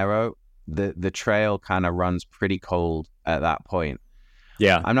Monero, the trail kind of runs pretty cold at that point.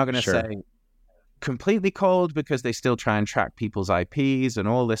 Yeah, I'm not going to say completely cold because they still try and track people's IPs and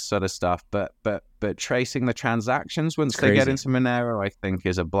all this sort of stuff. But tracing the transactions once they get into Monero, I think,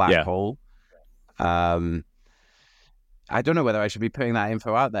 is a black hole. I don't know whether I should be putting that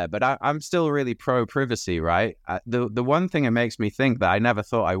info out there, but I'm still really pro privacy, right? The one thing it makes me think that I never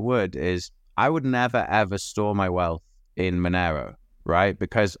thought I would is I would never ever store my wealth in Monero, right?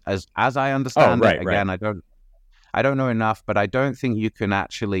 Because as I understand it, again, I don't know enough, but I don't think you can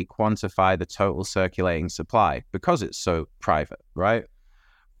actually quantify the total circulating supply because it's so private, right?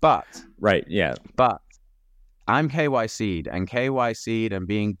 But I'm KYC'd and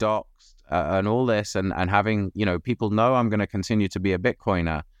being doxxed and all this and having, people know I'm going to continue to be a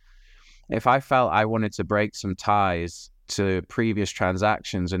Bitcoiner. If I felt I wanted to break some ties to previous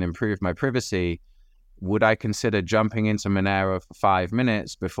transactions and improve my privacy, would I consider jumping into Monero for 5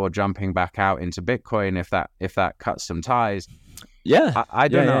 minutes before jumping back out into Bitcoin if that cuts some ties? Yeah. I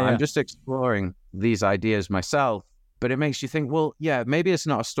don't know. I'm just exploring these ideas myself, but it makes you think, well, yeah, maybe it's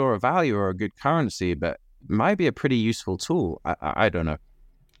not a store of value or a good currency, but it might be a pretty useful tool. I don't know.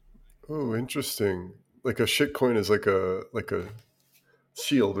 Oh, interesting. Like a shitcoin is like a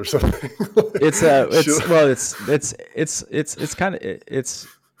shield or something. It's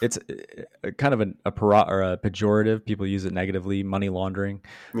kind of a pejorative. People use it negatively, money laundering,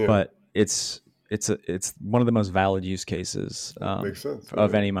 but it's one of the most valid use cases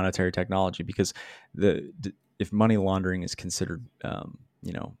of any monetary technology, because if money laundering is considered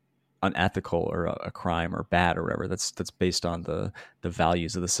unethical or a crime or bad or whatever, that's based on the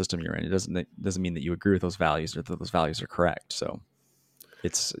values of the system you're in. It doesn't mean that you agree with those values or that those values are correct. So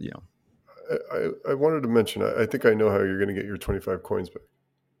it's I wanted to mention, I think I know how you're going to get your 25 coins back.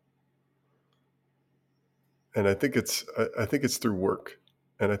 And I think it's through work,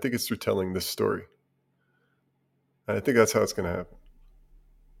 and I think it's through telling this story. And I think that's how it's going to happen.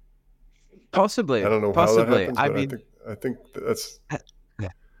 Possibly. I don't know how that happens, but I think that's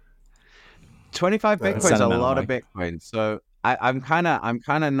 25 Bitcoin is a lot of Bitcoin. So I'm kind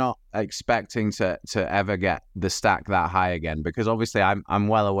of not expecting to ever get the stack that high again, because obviously I'm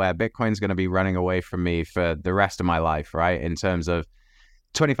well aware Bitcoin's going to be running away from me for the rest of my life, right? In terms of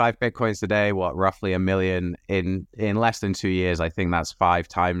 25 Bitcoins today, roughly 1 million in less than 2 years. I think that's 5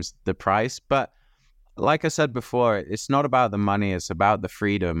 times the price. But like I said before, it's not about the money, it's about the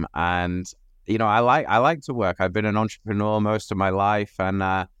freedom. And I like to work. I've been an entrepreneur most of my life, and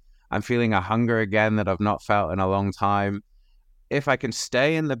I'm feeling a hunger again that I've not felt in a long time. If I can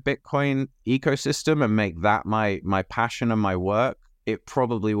stay in the Bitcoin ecosystem and make that my passion and my work, it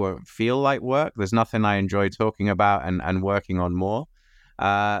probably won't feel like work. There's nothing I enjoy talking about and working on more.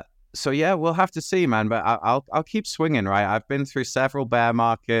 So yeah, we'll have to see, man. But I'll keep swinging, right? I've been through several bear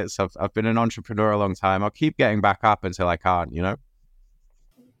markets. I've been an entrepreneur a long time. I'll keep getting back up until I can't.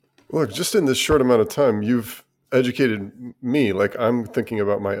 Look, just in this short amount of time, you've educated me. Like, I'm thinking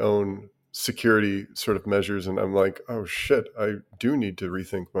about my own security sort of measures, and I'm like, oh shit, I do need to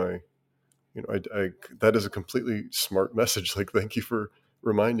rethink my, that is a completely smart message. Like, thank you for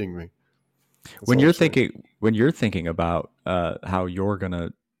reminding me. When you're thinking about how you're going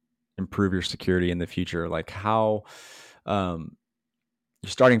to improve your security in the future, like how you're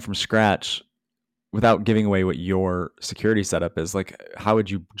starting from scratch without giving away what your security setup is, like how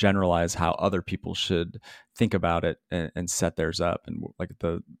would you generalize how other people should think about it and set theirs up, and like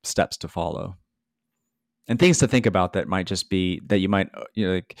the steps to follow and things to think about that might just be that you might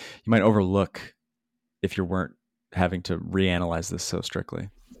overlook if you weren't having to reanalyze this so strictly?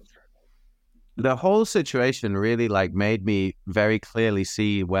 The whole situation really made me very clearly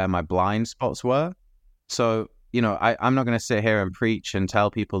see where my blind spots were. So, I'm not going to sit here and preach and tell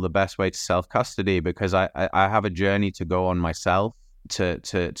people the best way to self-custody, because I have a journey to go on myself to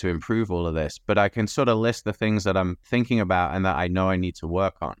improve all of this. But I can sort of list the things that I'm thinking about and that I know I need to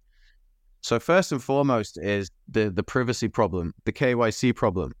work on. So first and foremost is the privacy problem, the KYC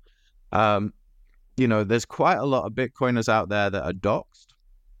problem. There's quite a lot of Bitcoiners out there that are doxxed.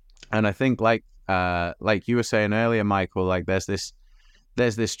 And I think like you were saying earlier, Michael, like there's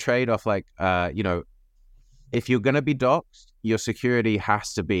this trade-off, if you're going to be doxxed, your security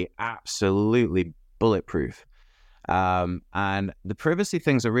has to be absolutely bulletproof. And the privacy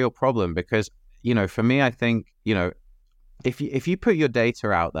thing's a real problem because, for me, I think, if you put your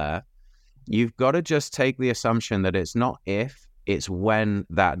data out there, you've got to just take the assumption that it's not if, it's when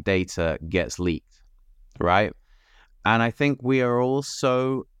that data gets leaked, right? And I think we are all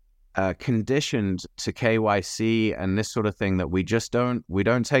so conditioned to KYC and this sort of thing that we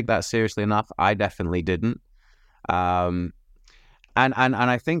don't take that seriously enough. I definitely didn't. And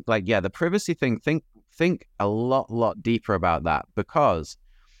I think the privacy thing, think a lot deeper about that, because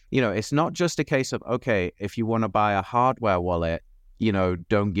it's not just a case of, okay, if you want to buy a hardware wallet,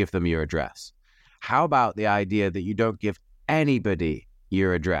 don't give them your address. How about the idea that you don't give anybody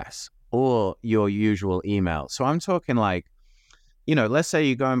your address or your usual email? So I'm talking like, let's say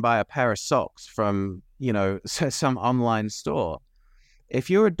you go and buy a pair of socks from, some online store. If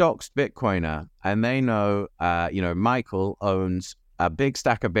you're a doxed Bitcoiner and they know, Michael owns a big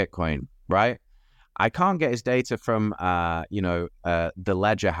stack of Bitcoin, right? I can't get his data from, the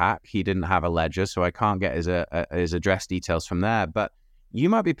ledger hack. He didn't have a ledger, so I can't get his address details from there. But you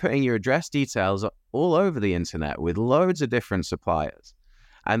might be putting your address details all over the internet with loads of different suppliers,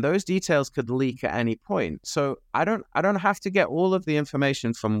 and those details could leak at any point. So I don't have to get all of the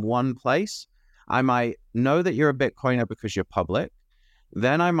information from one place. I might know that you're a Bitcoiner because you're public.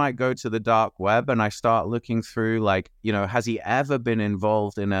 Then I might go to the dark web and I start looking through, like, has he ever been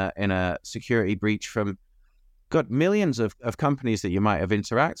involved in a security breach from millions of companies that you might have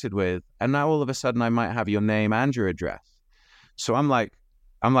interacted with. And now all of a sudden I might have your name and your address. So I'm like,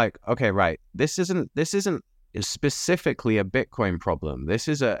 okay, right. This isn't specifically a Bitcoin problem. This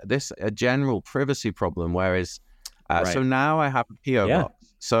is a general privacy problem. Whereas, Right. So now I have a PO box.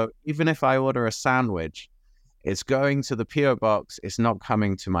 So even if I order a sandwich, it's going to the PO box. It's not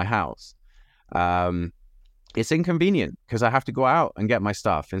coming to my house. It's inconvenient because I have to go out and get my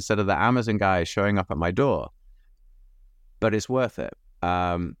stuff instead of the Amazon guy showing up at my door. But it's worth it.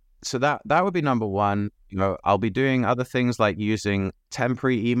 So that would be number one. I'll be doing other things like using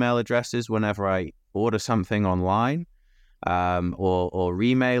temporary email addresses whenever I order something online, or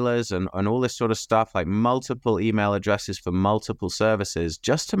remailers and all this sort of stuff, like multiple email addresses for multiple services,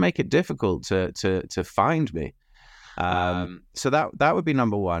 just to make it difficult to find me. So that would be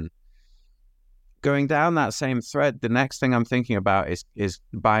number one. Going down that same thread, the next thing I'm thinking about is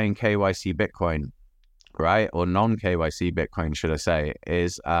buying KYC Bitcoin, right? Or non-KYC Bitcoin, should I say,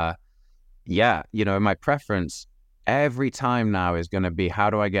 is, my preference every time now is going to be, how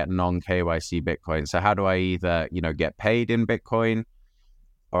do I get non-KYC Bitcoin? So how do I either, get paid in Bitcoin?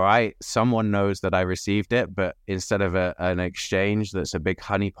 All right, someone knows that I received it, but instead of an exchange that's a big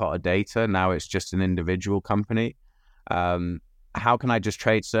honeypot of data, now it's just an individual company. How can I just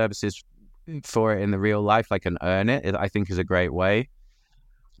trade services for it in the real life? I can earn it, I think is a great way.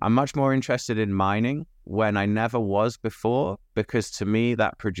 I'm much more interested in mining when I never was before, because to me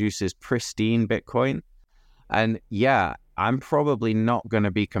that produces pristine Bitcoin. And I'm probably not going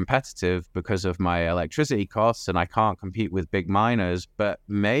to be competitive because of my electricity costs and I can't compete with big miners, but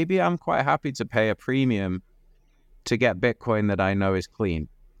maybe I'm quite happy to pay a premium to get Bitcoin that I know is clean.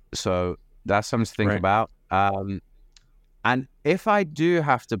 So that's something to think about. And if I do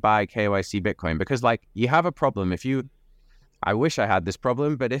have to buy KYC Bitcoin, because like you have a problem, I wish I had this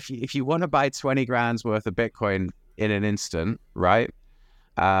problem, but if you want to buy 20 grand's worth of Bitcoin in an instant, right?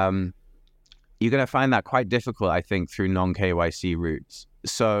 You're going to find that quite difficult, I think, through non-KYC routes.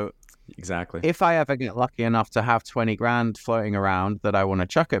 So exactly, if I ever get lucky enough to have 20 grand floating around that I want to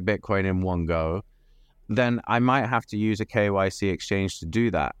chuck at Bitcoin in one go, then I might have to use a KYC exchange to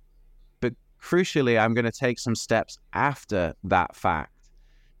do that. But crucially, I'm going to take some steps after that fact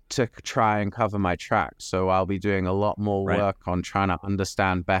to try and cover my tracks. So I'll be doing a lot more work on trying to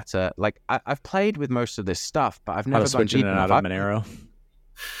understand better. Like I've played with most of this stuff, but I've never gone deep enough. Out of Monero.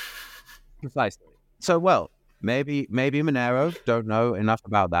 Precisely. So, maybe Monero, don't know enough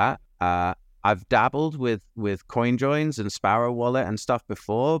about that. I've dabbled with CoinJoins and Sparrow Wallet and stuff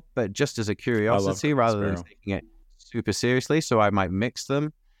before, but just as a curiosity rather than taking it super seriously. So I might mix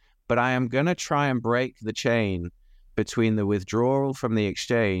them. But I am going to try and break the chain between the withdrawal from the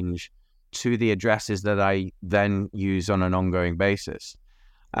exchange to the addresses that I then use on an ongoing basis.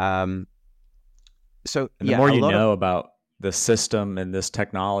 The more you know about the system and this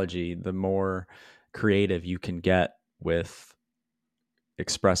technology, the more creative you can get with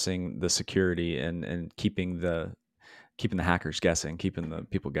expressing the security and keeping the hackers guessing, keeping the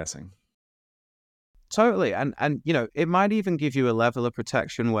people guessing. Totally. And it might even give you a level of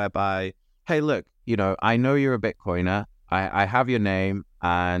protection whereby, hey, look, I know you're a Bitcoiner. I have your name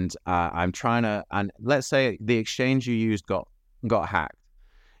and I'm trying to, and let's say the exchange you used got hacked.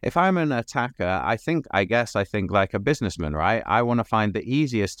 If I'm an attacker, I think like a businessman, right? I want to find the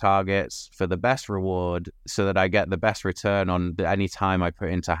easiest targets for the best reward so that I get the best return on any time I put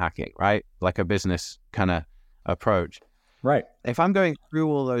into hacking, right? Like a business kind of approach. Right. If I'm going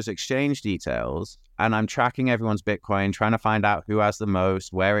through all those exchange details and I'm tracking everyone's Bitcoin, trying to find out who has the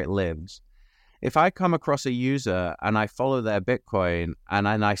most, where it lives, if I come across a user and I follow their Bitcoin and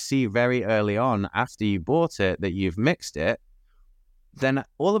I see very early on after you bought it that you've mixed it, then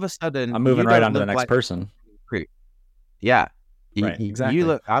all of a sudden I'm moving right on to the next person. Yeah. Right, You exactly.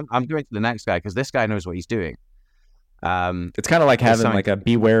 look. I'm going to the next guy because this guy knows what he's doing. It's kind of like There's having something. like a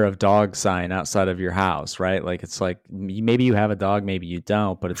beware of dog sign outside of your house, right? Like it's like maybe you have a dog, maybe you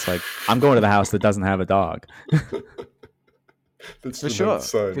don't, but it's like I'm going to the house that doesn't have a dog. That's For the night sure,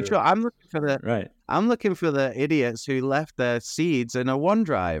 sign. for Yeah. sure. Right. I'm looking for the idiots who left their seeds in a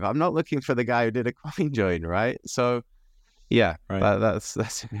OneDrive. I'm not looking for the guy who did a coin join, right? So yeah, Right. that's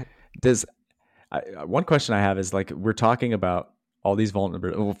Does one question I have is like we're talking about all these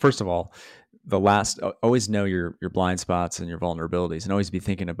vulnerabilities. Well, first of all, always know your blind spots and your vulnerabilities, and always be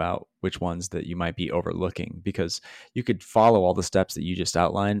thinking about which ones that you might be overlooking, because you could follow all the steps that you just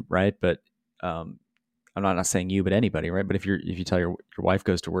outlined, right? But um, I'm not saying you, but anybody, right? But if you tell your wife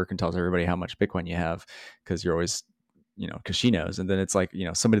goes to work and tells everybody how much Bitcoin you have, because you're always, because she knows, and then it's like,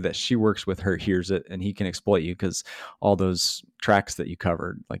 somebody that she works with her hears it, and he can exploit you because all those tracks that you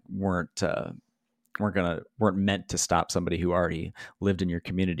covered like weren't meant to stop somebody who already lived in your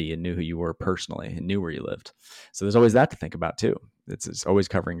community and knew who you were personally and knew where you lived. So there's always that to think about too. It's always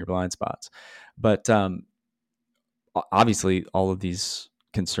covering your blind spots, but obviously all of these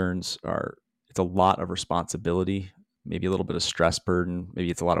concerns it's a lot of responsibility, maybe a little bit of stress burden,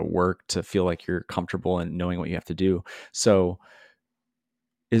 maybe it's a lot of work to feel like you're comfortable and knowing what you have to do. So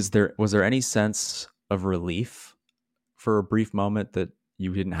was there any sense of relief for a brief moment that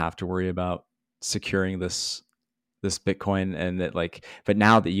you didn't have to worry about securing this Bitcoin, and that but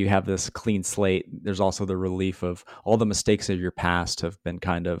now that you have this clean slate, there's also the relief of all the mistakes of your past have been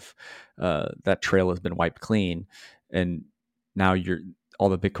kind of that trail has been wiped clean, and now all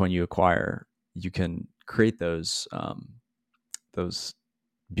the Bitcoin you acquire, you can create those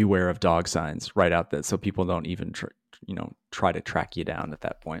beware of dog signs right out there, so people don't even try to track you down at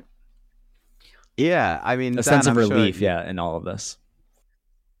that point. yeah. I mean, A Dan, sense of I'm relief, sure in all of this.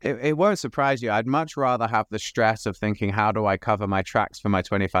 it won't surprise you. I'd much rather have the stress of thinking, how do I cover my tracks for my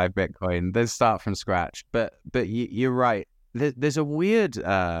 25 Bitcoin than start from scratch. But you're right. There's a weird.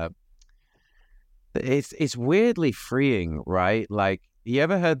 It's weirdly freeing, right? Like, you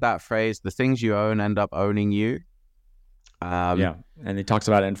ever heard that phrase, the things you own end up owning you? Yeah. And he talks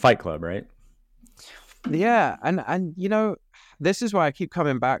about it in Fight Club, right? Yeah. And this is why I keep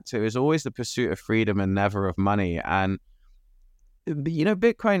coming back to, is always the pursuit of freedom and never of money. And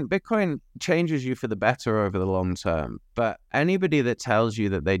Bitcoin changes you for the better over the long term. But anybody that tells you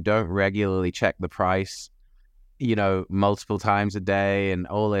that they don't regularly check the price, multiple times a day and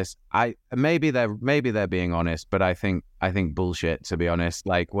all this, maybe they're being honest, but I think bullshit, to be honest.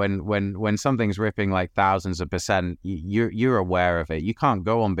 Like when something's ripping like thousands of %, you're aware of it. You can't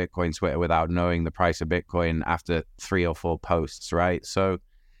go on Bitcoin Twitter without knowing the price of Bitcoin after 3 or 4 posts, right? So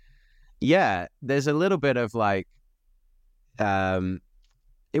yeah, there's a little bit of like,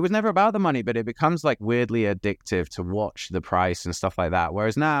 it was never about the money, but it becomes like weirdly addictive to watch the price and stuff like that.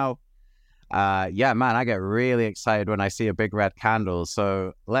 Whereas now, yeah, man, I get really excited when I see a big red candle.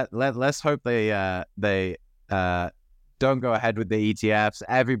 So let's hope they don't go ahead with the ETFs.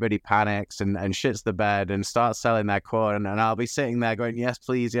 Everybody panics and shits the bed and starts selling their coin, and I'll be sitting there going, yes,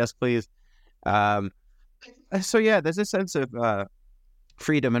 please, yes, please. So yeah, there's a sense of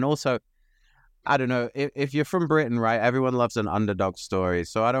freedom, and also, I don't know, if you're from Britain, right, everyone loves an underdog story.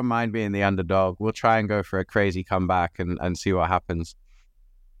 So I don't mind being the underdog. We'll try and go for a crazy comeback and see what happens.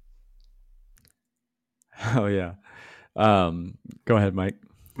 Oh yeah. Go ahead, Mike.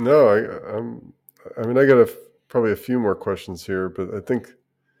 No, I mean, I got probably a few more questions here, but I think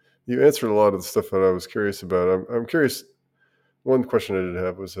you answered a lot of the stuff that I was curious about. I'm curious. One question I did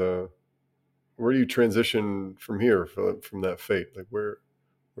have was, where do you transition from here, from that fate? Like, where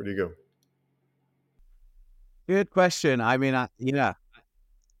do you go? Good question. I mean,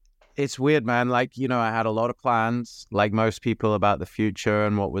 it's weird, man. Like, I had a lot of plans, like most people, about the future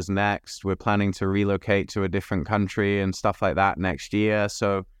and what was next. We're planning to relocate to a different country and stuff like that next year.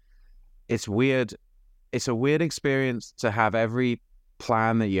 So it's weird. It's a weird experience to have every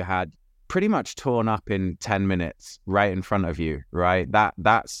plan that you had pretty much torn up in 10 minutes right in front of you, right?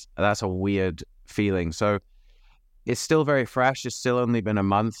 That's a weird feeling. So it's still very fresh. It's still only been a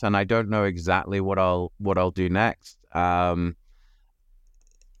month, and I don't know exactly what I'll do next. I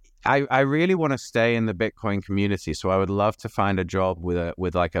really want to stay in the Bitcoin community, so I would love to find a job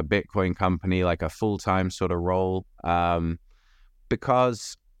with like a Bitcoin company, like a full-time sort of role,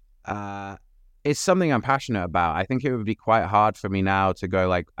 because it's something I'm passionate about. I think it would be quite hard for me now to go,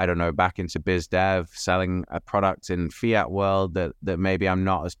 like, I don't know, back into biz dev, selling a product in fiat world that maybe I'm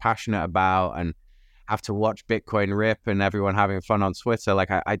not as passionate about, and have to watch Bitcoin rip and everyone having fun on Twitter. Like,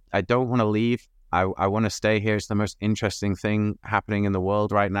 I don't want to leave. I want to stay here. It's the most interesting thing happening in the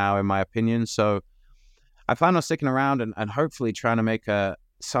world right now, in my opinion. So I plan on sticking around and hopefully trying to make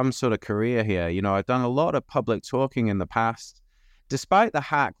some sort of career here. You know, I've done a lot of public talking in the past, despite the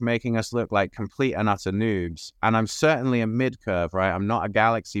hack making us look like complete and utter noobs. And I'm certainly a mid-curve, right? I'm not a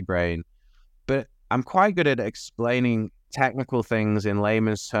galaxy brain, but I'm quite good at explaining technical things in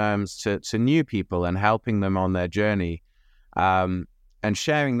layman's terms to new people and helping them on their journey. And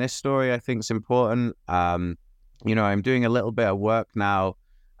sharing this story, I think, is important. You know, I'm doing a little bit of work now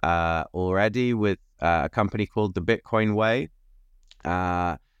already with a company called the Bitcoin Way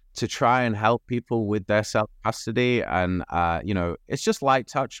to try and help people with their self-custody. And, you know, it's just light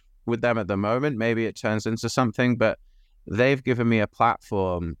touch with them at the moment. Maybe it turns into something, but they've given me a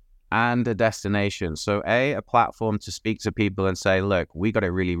platform and a destination. So a platform to speak to people and say, look, we got it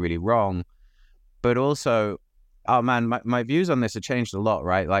really, really wrong. But also, oh man, my views on this have changed a lot,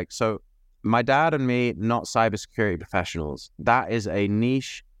 right? Like, so my dad and me, not cybersecurity professionals. That is a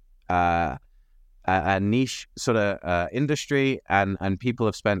niche sort of industry, and people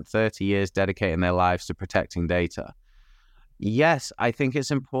have spent 30 years dedicating their lives to protecting data. Yes, I think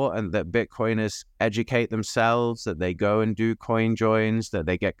it's important that Bitcoiners educate themselves, that they go and do coin joins, that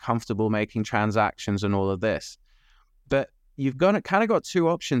they get comfortable making transactions and all of this. But you've kind of got two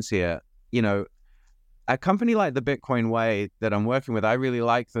options here. You know, a company like the Bitcoin Way that I'm working with, I really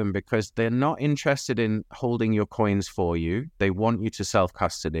like them because they're not interested in holding your coins for you. They want you to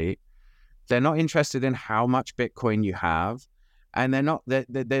self-custody. They're not interested in how much Bitcoin you have. And they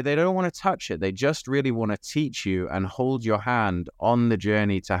don't want to touch it. They just really want to teach you and hold your hand on the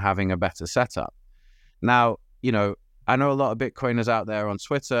journey to having a better setup. Now, you know, I know a lot of Bitcoiners out there on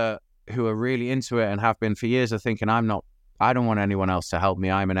Twitter who are really into it and have been for years are thinking, I don't want anyone else to help me.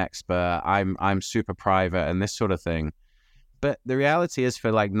 I'm an expert. I'm super private and this sort of thing. But the reality is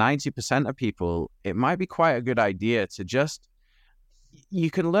for like 90% of people, it might be quite a good idea to just,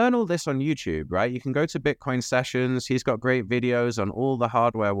 you can learn all this on YouTube, right? You can go to Bitcoin Sessions. He's got great videos on all the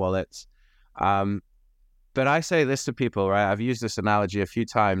hardware wallets. But I say this to people, right? I've used this analogy a few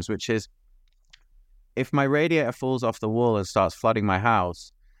times, which is if my radiator falls off the wall and starts flooding my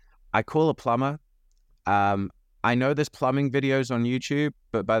house, I call a plumber. I know there's plumbing videos on YouTube,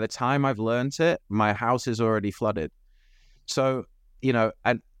 but by the time I've learned it, my house is already flooded. So, you know,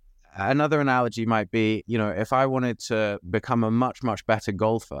 another analogy might be, you know, if I wanted to become a much, much better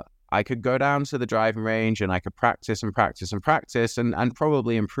golfer, I could go down to the driving range and I could practice and practice and practice and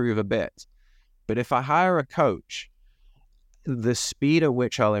probably improve a bit. But if I hire a coach, the speed at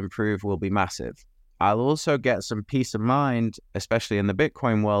which I'll improve will be massive. I'll also get some peace of mind, especially in the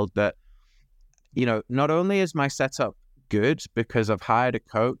Bitcoin world, that, you know, not only is my setup good because I've hired a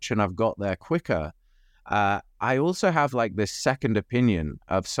coach and I've got there quicker, I also have like this second opinion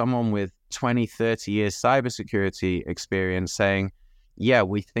of someone with 20, 30 years cybersecurity experience saying, yeah,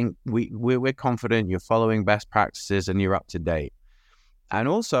 we think we're confident you're following best practices and you're up to date. And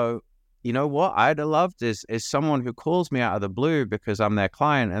also, you know what I'd have loved is someone who calls me out of the blue because I'm their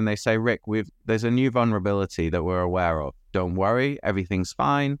client and they say, Rick, there's a new vulnerability that we're aware of. Don't worry, everything's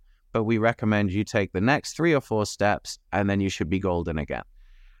fine, but we recommend you take the next 3 or 4 steps and then you should be golden again.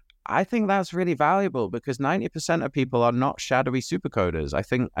 I think that's really valuable because 90% of people are not shadowy supercoders. I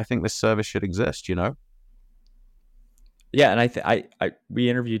think this service should exist, you know? Yeah, and we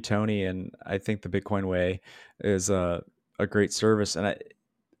interviewed Tony, and I think the Bitcoin Way is a great service. And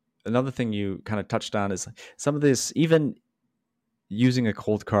another thing you kind of touched on is some of this, even using a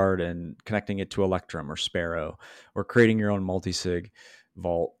cold card and connecting it to Electrum or Sparrow or creating your own multi-sig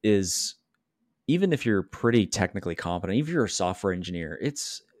vault is, even if you're pretty technically competent, even if you're a software engineer,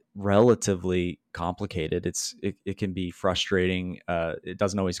 it's relatively complicated. It can be frustrating. It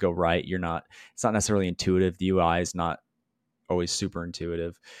doesn't always go right. It's not necessarily intuitive. The UI is not always super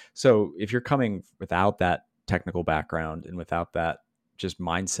intuitive. So if you're coming without that technical background and without that just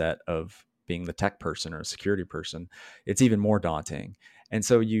mindset of being the tech person or a security person, it's even more daunting. And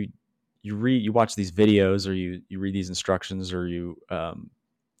so you watch these videos, or you read these instructions, or you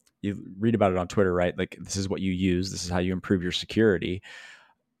read about it on Twitter, right? Like, this is what you use. This is how you improve your security.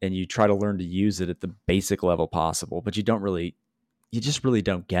 And you try to learn to use it at the basic level possible, but you just really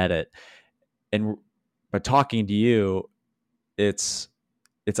don't get it. And by talking to you, it's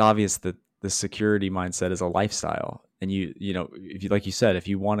obvious that the security mindset is a lifestyle. And you know, if you, like you said, if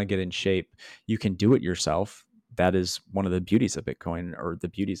you want to get in shape, you can do it yourself. That is one of the beauties of Bitcoin, or the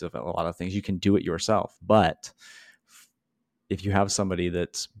beauties of a lot of things. You can do it yourself. But if you have somebody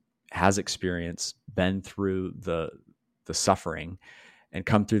that has experience, been through the suffering, and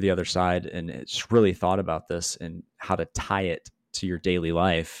come through the other side, and it's really thought about this and how to tie it to your daily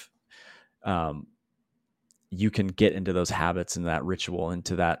life, you can get into those habits and that ritual,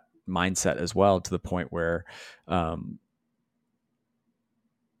 into that mindset as well, to the point where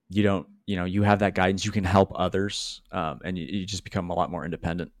you don't, you have that guidance, you can help others, and you just become a lot more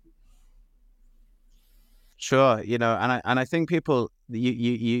independent. Sure, and I think people,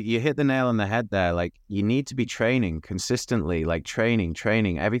 you hit the nail on the head there. Like, you need to be training consistently, like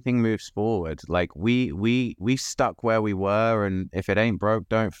training. Everything moves forward. Like we stuck where we were, and if it ain't broke,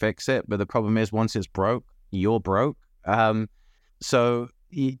 don't fix it. But the problem is, once it's broke, you're broke. So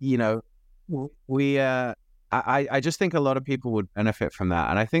I just think a lot of people would benefit from that.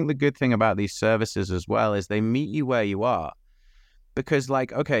 And I think the good thing about these services as well is they meet you where you are. Because,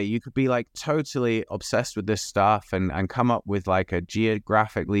 like, okay, you could be like totally obsessed with this stuff and come up with like a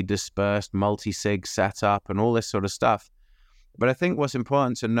geographically dispersed multi-sig setup and all this sort of stuff. But I think what's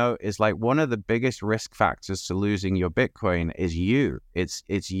important to note is, like, one of the biggest risk factors to losing your Bitcoin is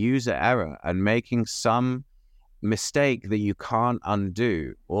it's user error and making some mistake that you can't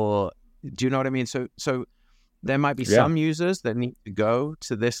undo. Or do you know what I mean? So there might be some users that need to go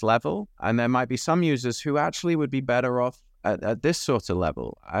to this level, and there might be some users who actually would be better off at this sort of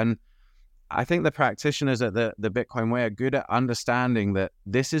level. And I think the practitioners at the Bitcoin Way are good at understanding that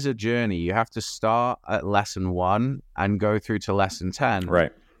this is a journey. You have to start at lesson 1 and go through to lesson 10.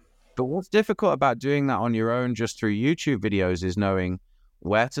 Right. But what's difficult about doing that on your own just through YouTube videos is knowing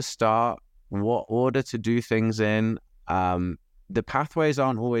where to start, what order to do things in. The pathways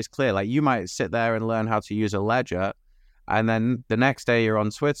aren't always clear. Like, you might sit there and learn how to use a ledger, and then the next day you're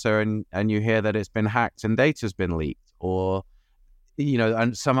on Twitter and you hear that it's been hacked and data's been leaked, or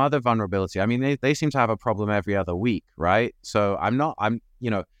and some other vulnerability. I mean, they seem to have a problem every other week, right? So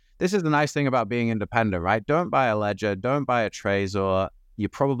this is the nice thing about being independent, right? Don't buy a ledger, don't buy a Trezor. You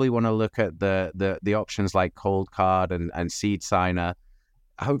probably want to look at the options like Cold Card and Seed Signer.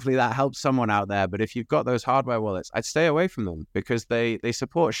 Hopefully that helps someone out there. But if you've got those hardware wallets, I'd stay away from them, because they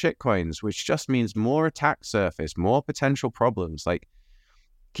support shitcoins, which just means more attack surface, more potential problems. Like,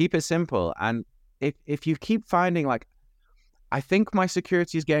 keep it simple. And if you keep finding, like, I think my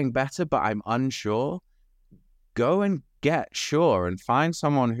security is getting better, but I'm unsure, go and get sure and find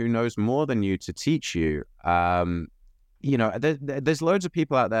someone who knows more than you to teach you. There's loads of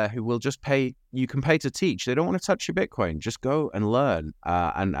people out there who will just pay. You can pay to teach. They don't want to touch your Bitcoin. Just go and learn,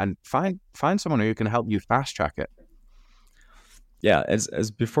 and find someone who can help you fast track it. Yeah. As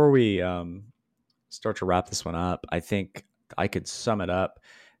before we start to wrap this one up, I think I could sum it up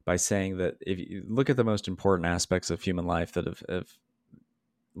by saying that if you look at the most important aspects of human life that have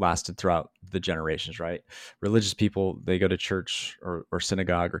lasted throughout the generations, right? Religious people, they go to church or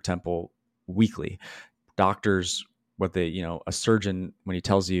synagogue or temple weekly. Doctors, a surgeon, when he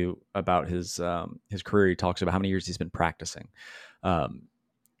tells you about his career, he talks about how many years he's been practicing.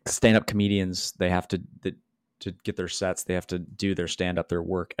 Stand-up comedians, they have to get their sets, they have to do their stand-up, their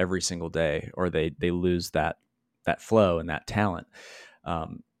work every single day, or they lose that flow and that talent.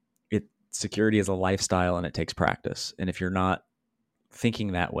 Security is a lifestyle, and it takes practice. And if you're not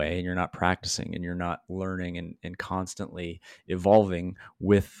thinking that way, and you're not practicing, and you're not learning and constantly evolving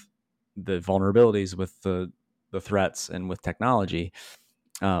with the vulnerabilities, with the threats, and with technology,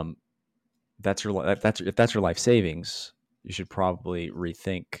 if that's your life savings, you should probably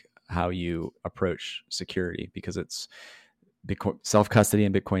rethink how you approach security, because it's Bitcoin, self-custody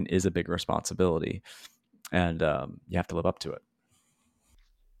in Bitcoin is a big responsibility, and you have to live up to it.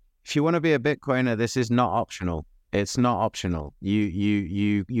 If you want to be a Bitcoiner, this is not optional. It's not optional.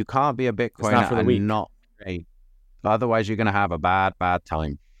 You can't be a Bitcoiner and not trade. Otherwise, you're going to have a bad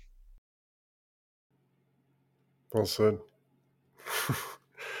time. Well said.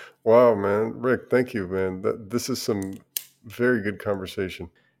 Wow, man. Rick, thank you, man. This is some very good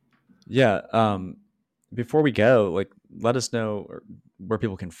conversation. Yeah. Before we go, like, let us know where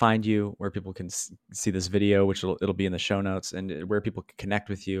people can find you, where people can see this video, which it'll be in the show notes, and where people can connect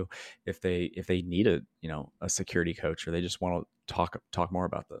with you if they need a security coach, or they just want to talk more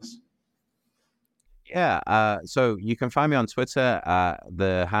about this. Yeah. So you can find me on Twitter.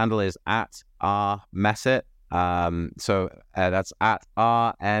 The handle is @rmessitt. So that's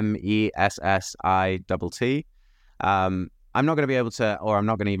 @RMESSITT. I'm not going to be able to, or I'm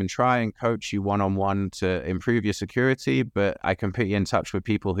not going to even try and coach you one-on-one to improve your security, but I can put you in touch with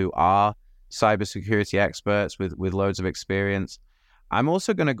people who are cybersecurity experts with loads of experience. I'm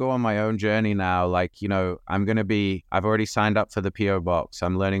also going to go on my own journey now. Like, I've already signed up for the PO box.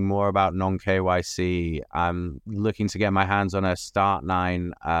 I'm learning more about non-KYC. I'm looking to get my hands on a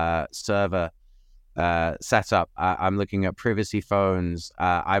Start9 server setup. I'm looking at privacy phones.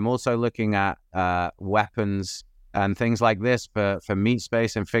 I'm also looking at weapons and things like this for meat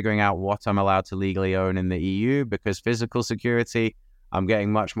space, and figuring out what I'm allowed to legally own in the EU, because physical security, I'm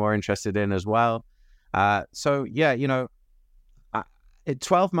getting much more interested in as well. So yeah,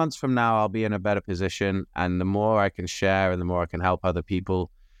 12 months from now, I'll be in a better position, and the more I can share and the more I can help other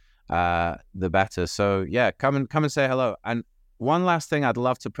people, the better. So yeah, come and say hello. And one last thing I'd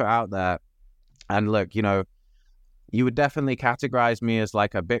love to put out there, and look, you would definitely categorize me as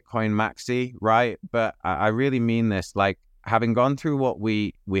like a Bitcoin maxi, right? But I really mean this. Like, having gone through what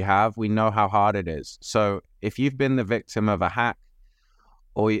we have, we know how hard it is. So if you've been the victim of a hack,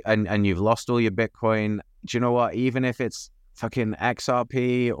 and you've lost all your Bitcoin, do you know what? Even if it's fucking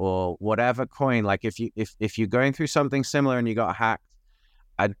XRP or whatever coin, like if you're going through something similar and you got hacked,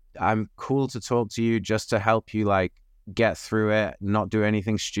 I'm cool to talk to you just to help you like get through it, not do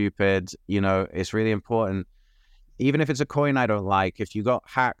anything stupid. It's really important. Even if it's a coin I don't like, if you got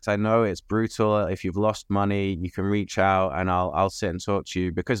hacked, I know it's brutal. If you've lost money, you can reach out and I'll sit and talk to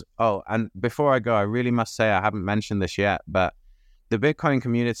you. Because, and before I go, I really must say, I haven't mentioned this yet, but the Bitcoin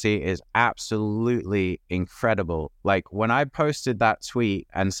community is absolutely incredible. Like, when I posted that tweet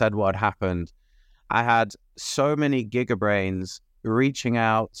and said what had happened, I had so many gigabrains reaching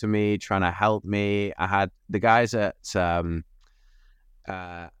out to me, trying to help me. I had the guys at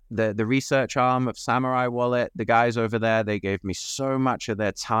the research arm of Samurai Wallet, the guys over there, they gave me so much of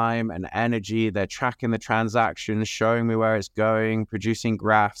their time and energy. They're tracking the transactions, showing me where it's going, producing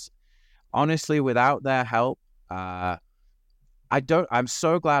graphs. Honestly, without their help, I'm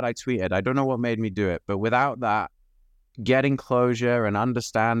so glad I tweeted. I don't know what made me do it, but without that, getting closure and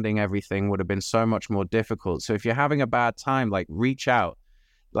understanding everything would have been so much more difficult. So if you're having a bad time, like, reach out.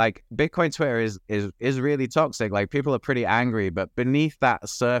 Like, Bitcoin Twitter is really toxic. Like, people are pretty angry, but beneath that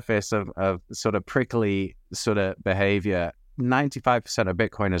surface of sort of prickly sort of behavior, 95% of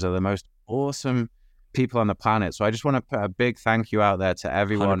Bitcoiners are the most awesome people on the planet. So I just want to put a big thank you out there to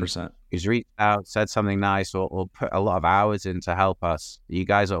everyone 100%. who's reached out, said something nice, or put a lot of hours in to help us. You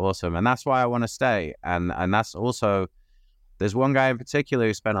guys are awesome. And that's why I want to stay. And that's also, there's one guy in particular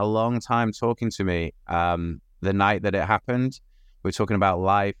who spent a long time talking to me the night that it happened. We're talking about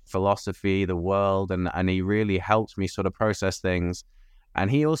life, philosophy, the world, and he really helped me sort of process things. And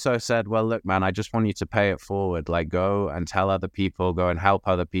he also said, well, look, man, I just want you to pay it forward. Like, go and tell other people, go and help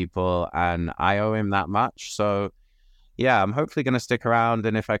other people. And I owe him that much. So yeah, I'm hopefully going to stick around.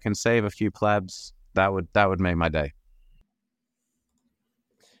 And if I can save a few plebs, that would make my day.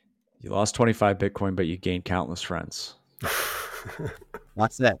 You lost 25 Bitcoin, but you gained countless friends.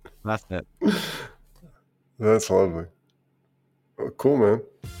 That's it. That's lovely. Cool, man.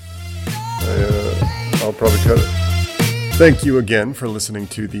 I'll probably cut it. Thank you again for listening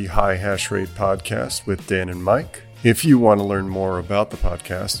to the High Hash Rate podcast with Dan and Mike. If you want to learn more about the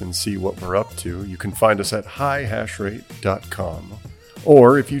podcast and see what we're up to, you can find us at highhashrate.com.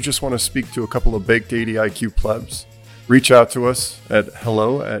 Or if you just want to speak to a couple of baked 80 IQ plebs, reach out to us at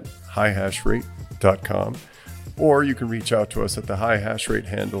hello@highhashrate.com. Or you can reach out to us at the High Hash Rate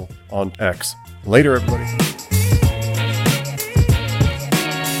handle on X. Later, everybody.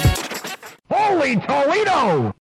 Holy Toledo!